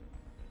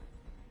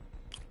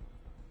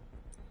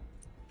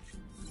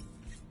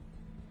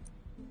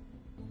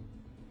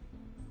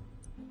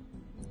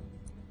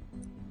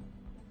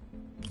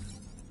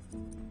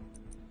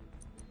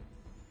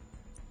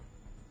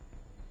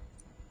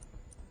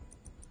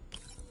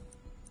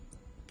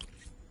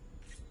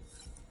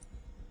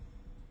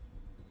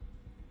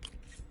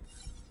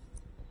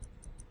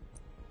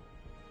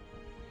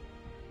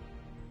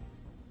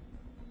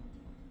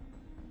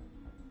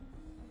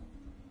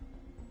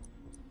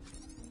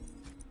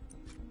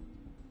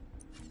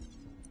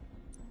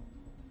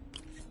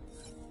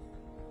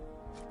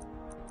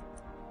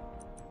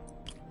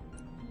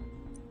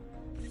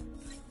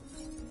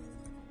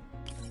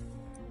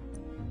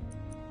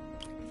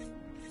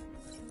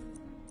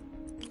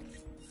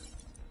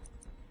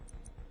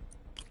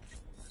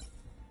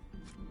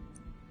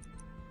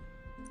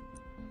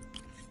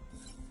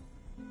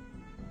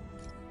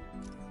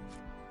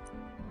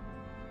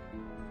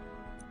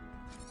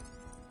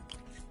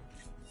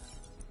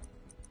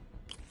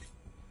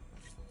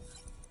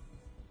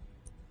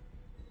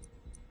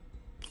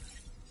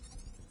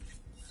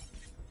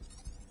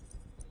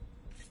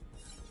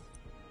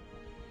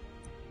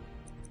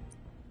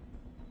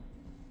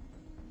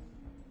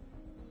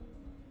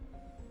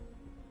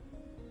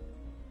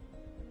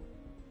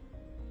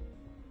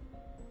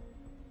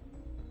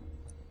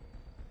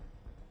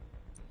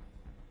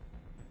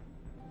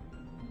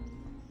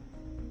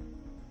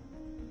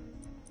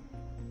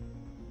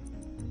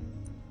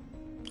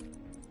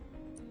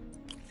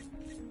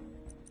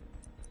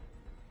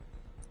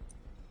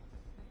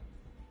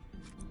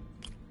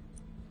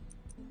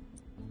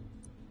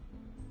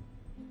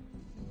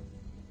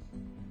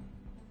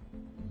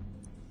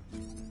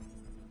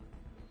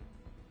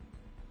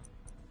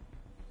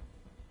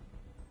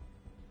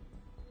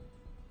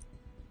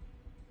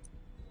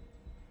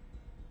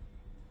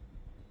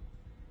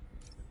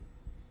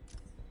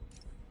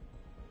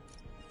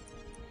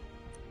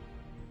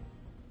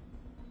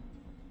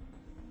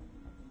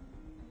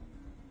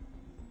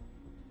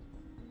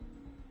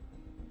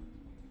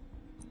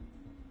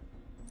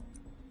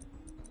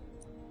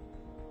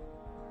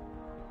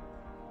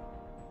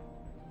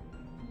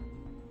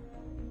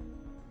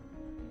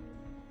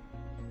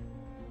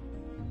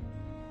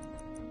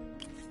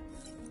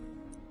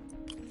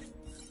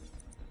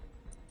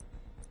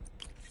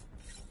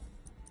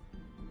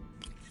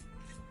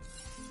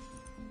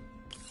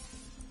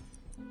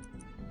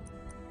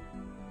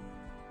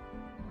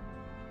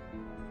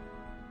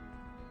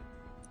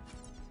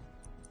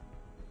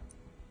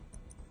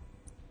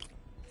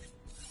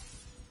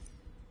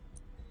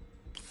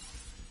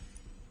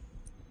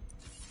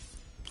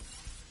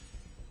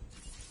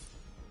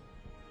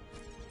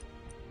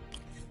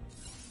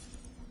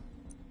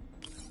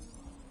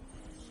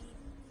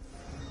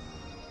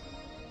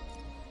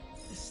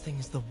 This thing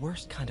is the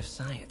worst kind of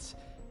science.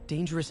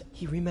 Dangerous.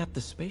 He remapped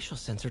the spatial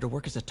sensor to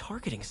work as a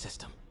targeting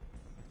system.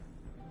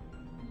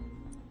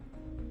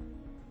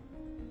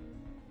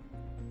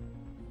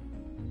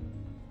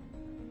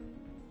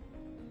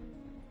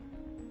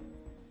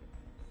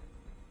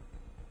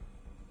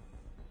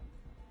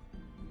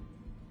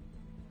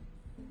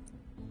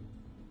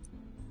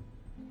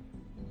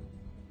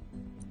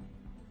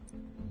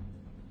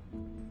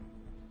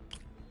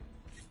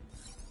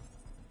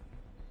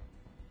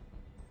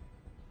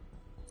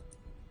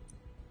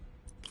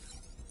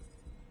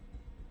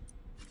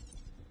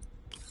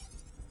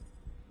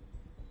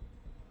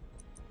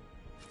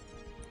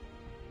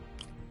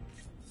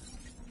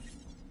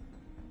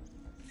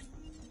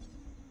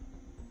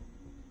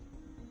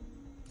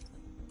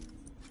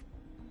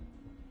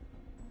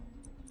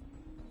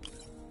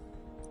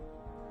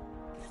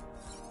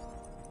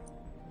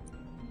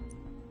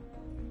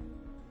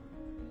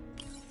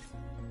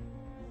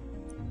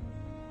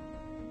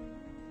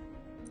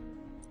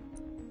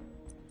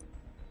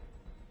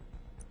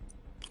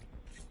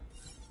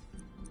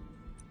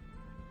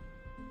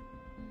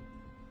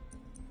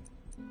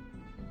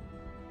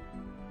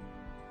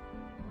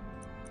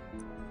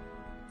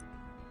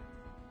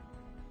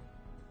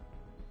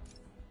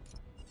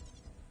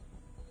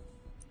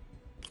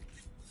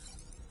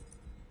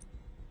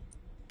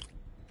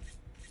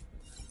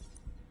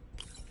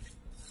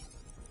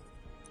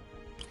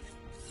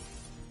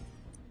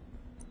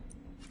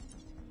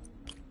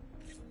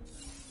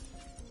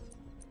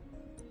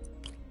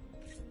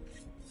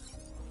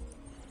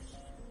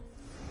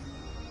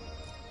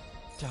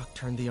 Doc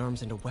turned the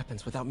arms into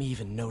weapons without me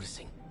even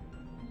noticing.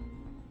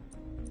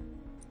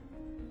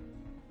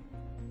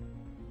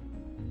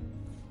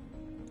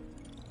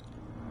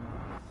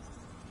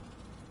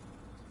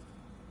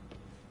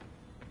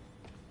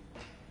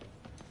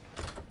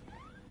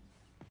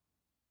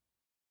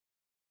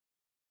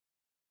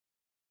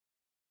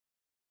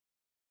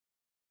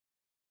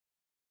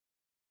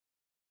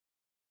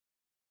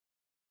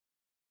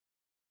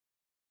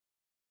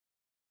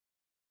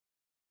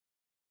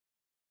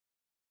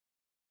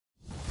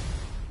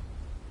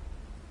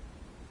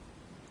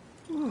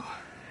 Whew,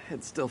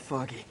 head's still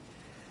foggy.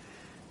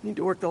 Need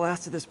to work the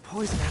last of this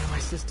poison out of my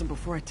system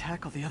before I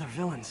tackle the other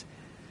villains.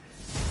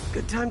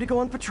 Good time to go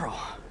on patrol.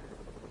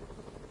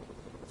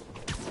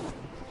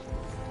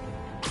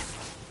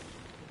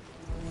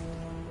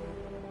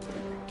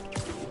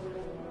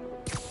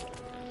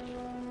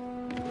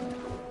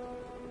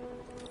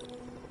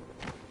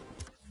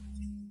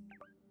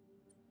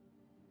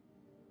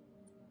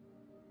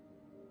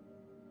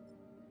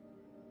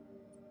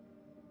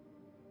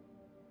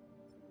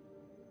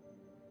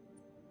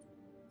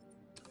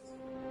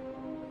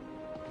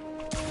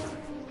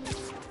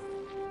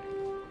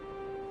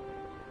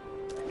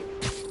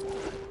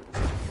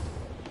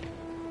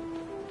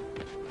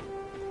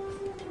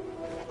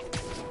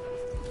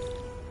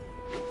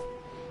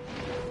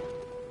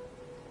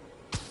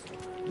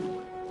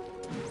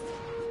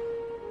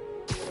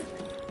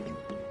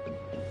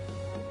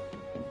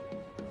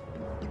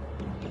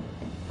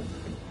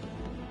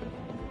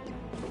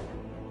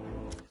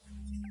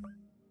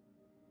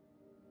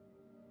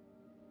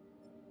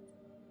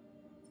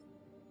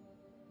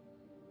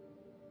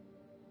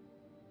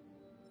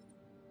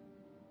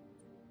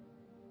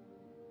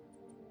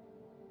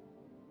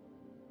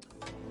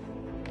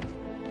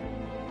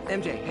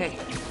 MJ, hey.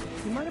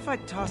 You mind if I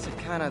toss a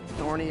kind of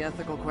thorny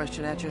ethical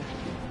question at you?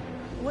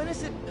 When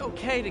is it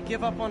okay to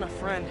give up on a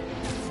friend?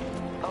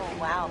 Oh,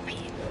 wow,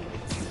 Pete.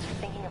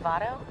 Thinking of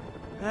Otto?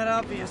 That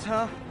obvious,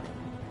 huh?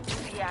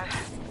 Yeah,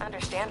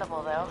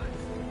 understandable, though.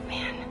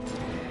 Man,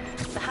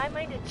 the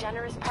high-minded,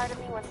 generous part of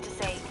me wants to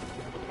say,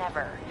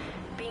 never.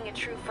 Being a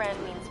true friend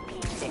means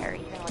being there,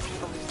 even when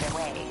people lose their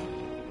way.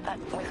 But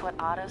with what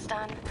Otto's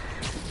done,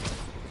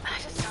 I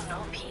just don't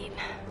know, Pete.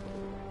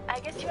 I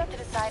guess you have to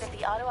decide if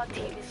the Otto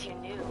Octavius you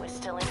knew was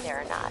still in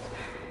there or not.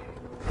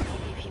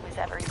 Maybe if he was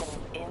ever even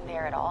in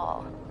there at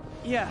all.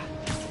 Yeah.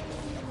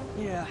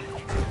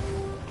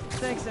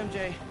 Thanks,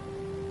 MJ.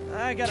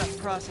 I gotta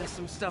process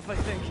some stuff, I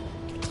think.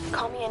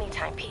 Call me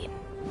anytime, Pete.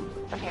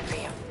 I'm here for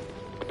you.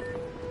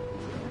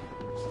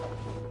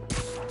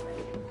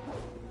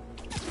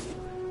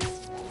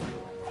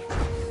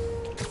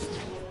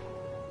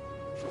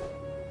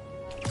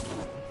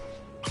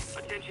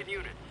 Attention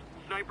units.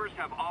 Snipers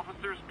have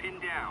officers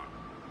pinned down.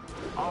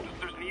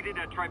 Officers needed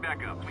at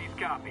Tribeca. Please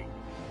copy.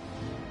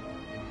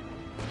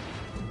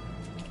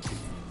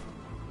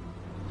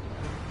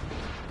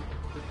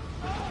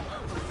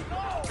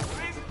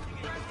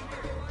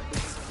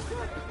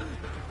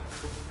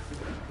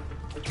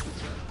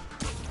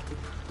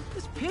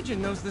 This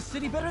pigeon knows the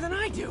city better than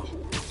I do.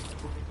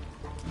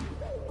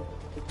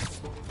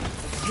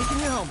 Taking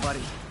you home,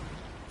 buddy.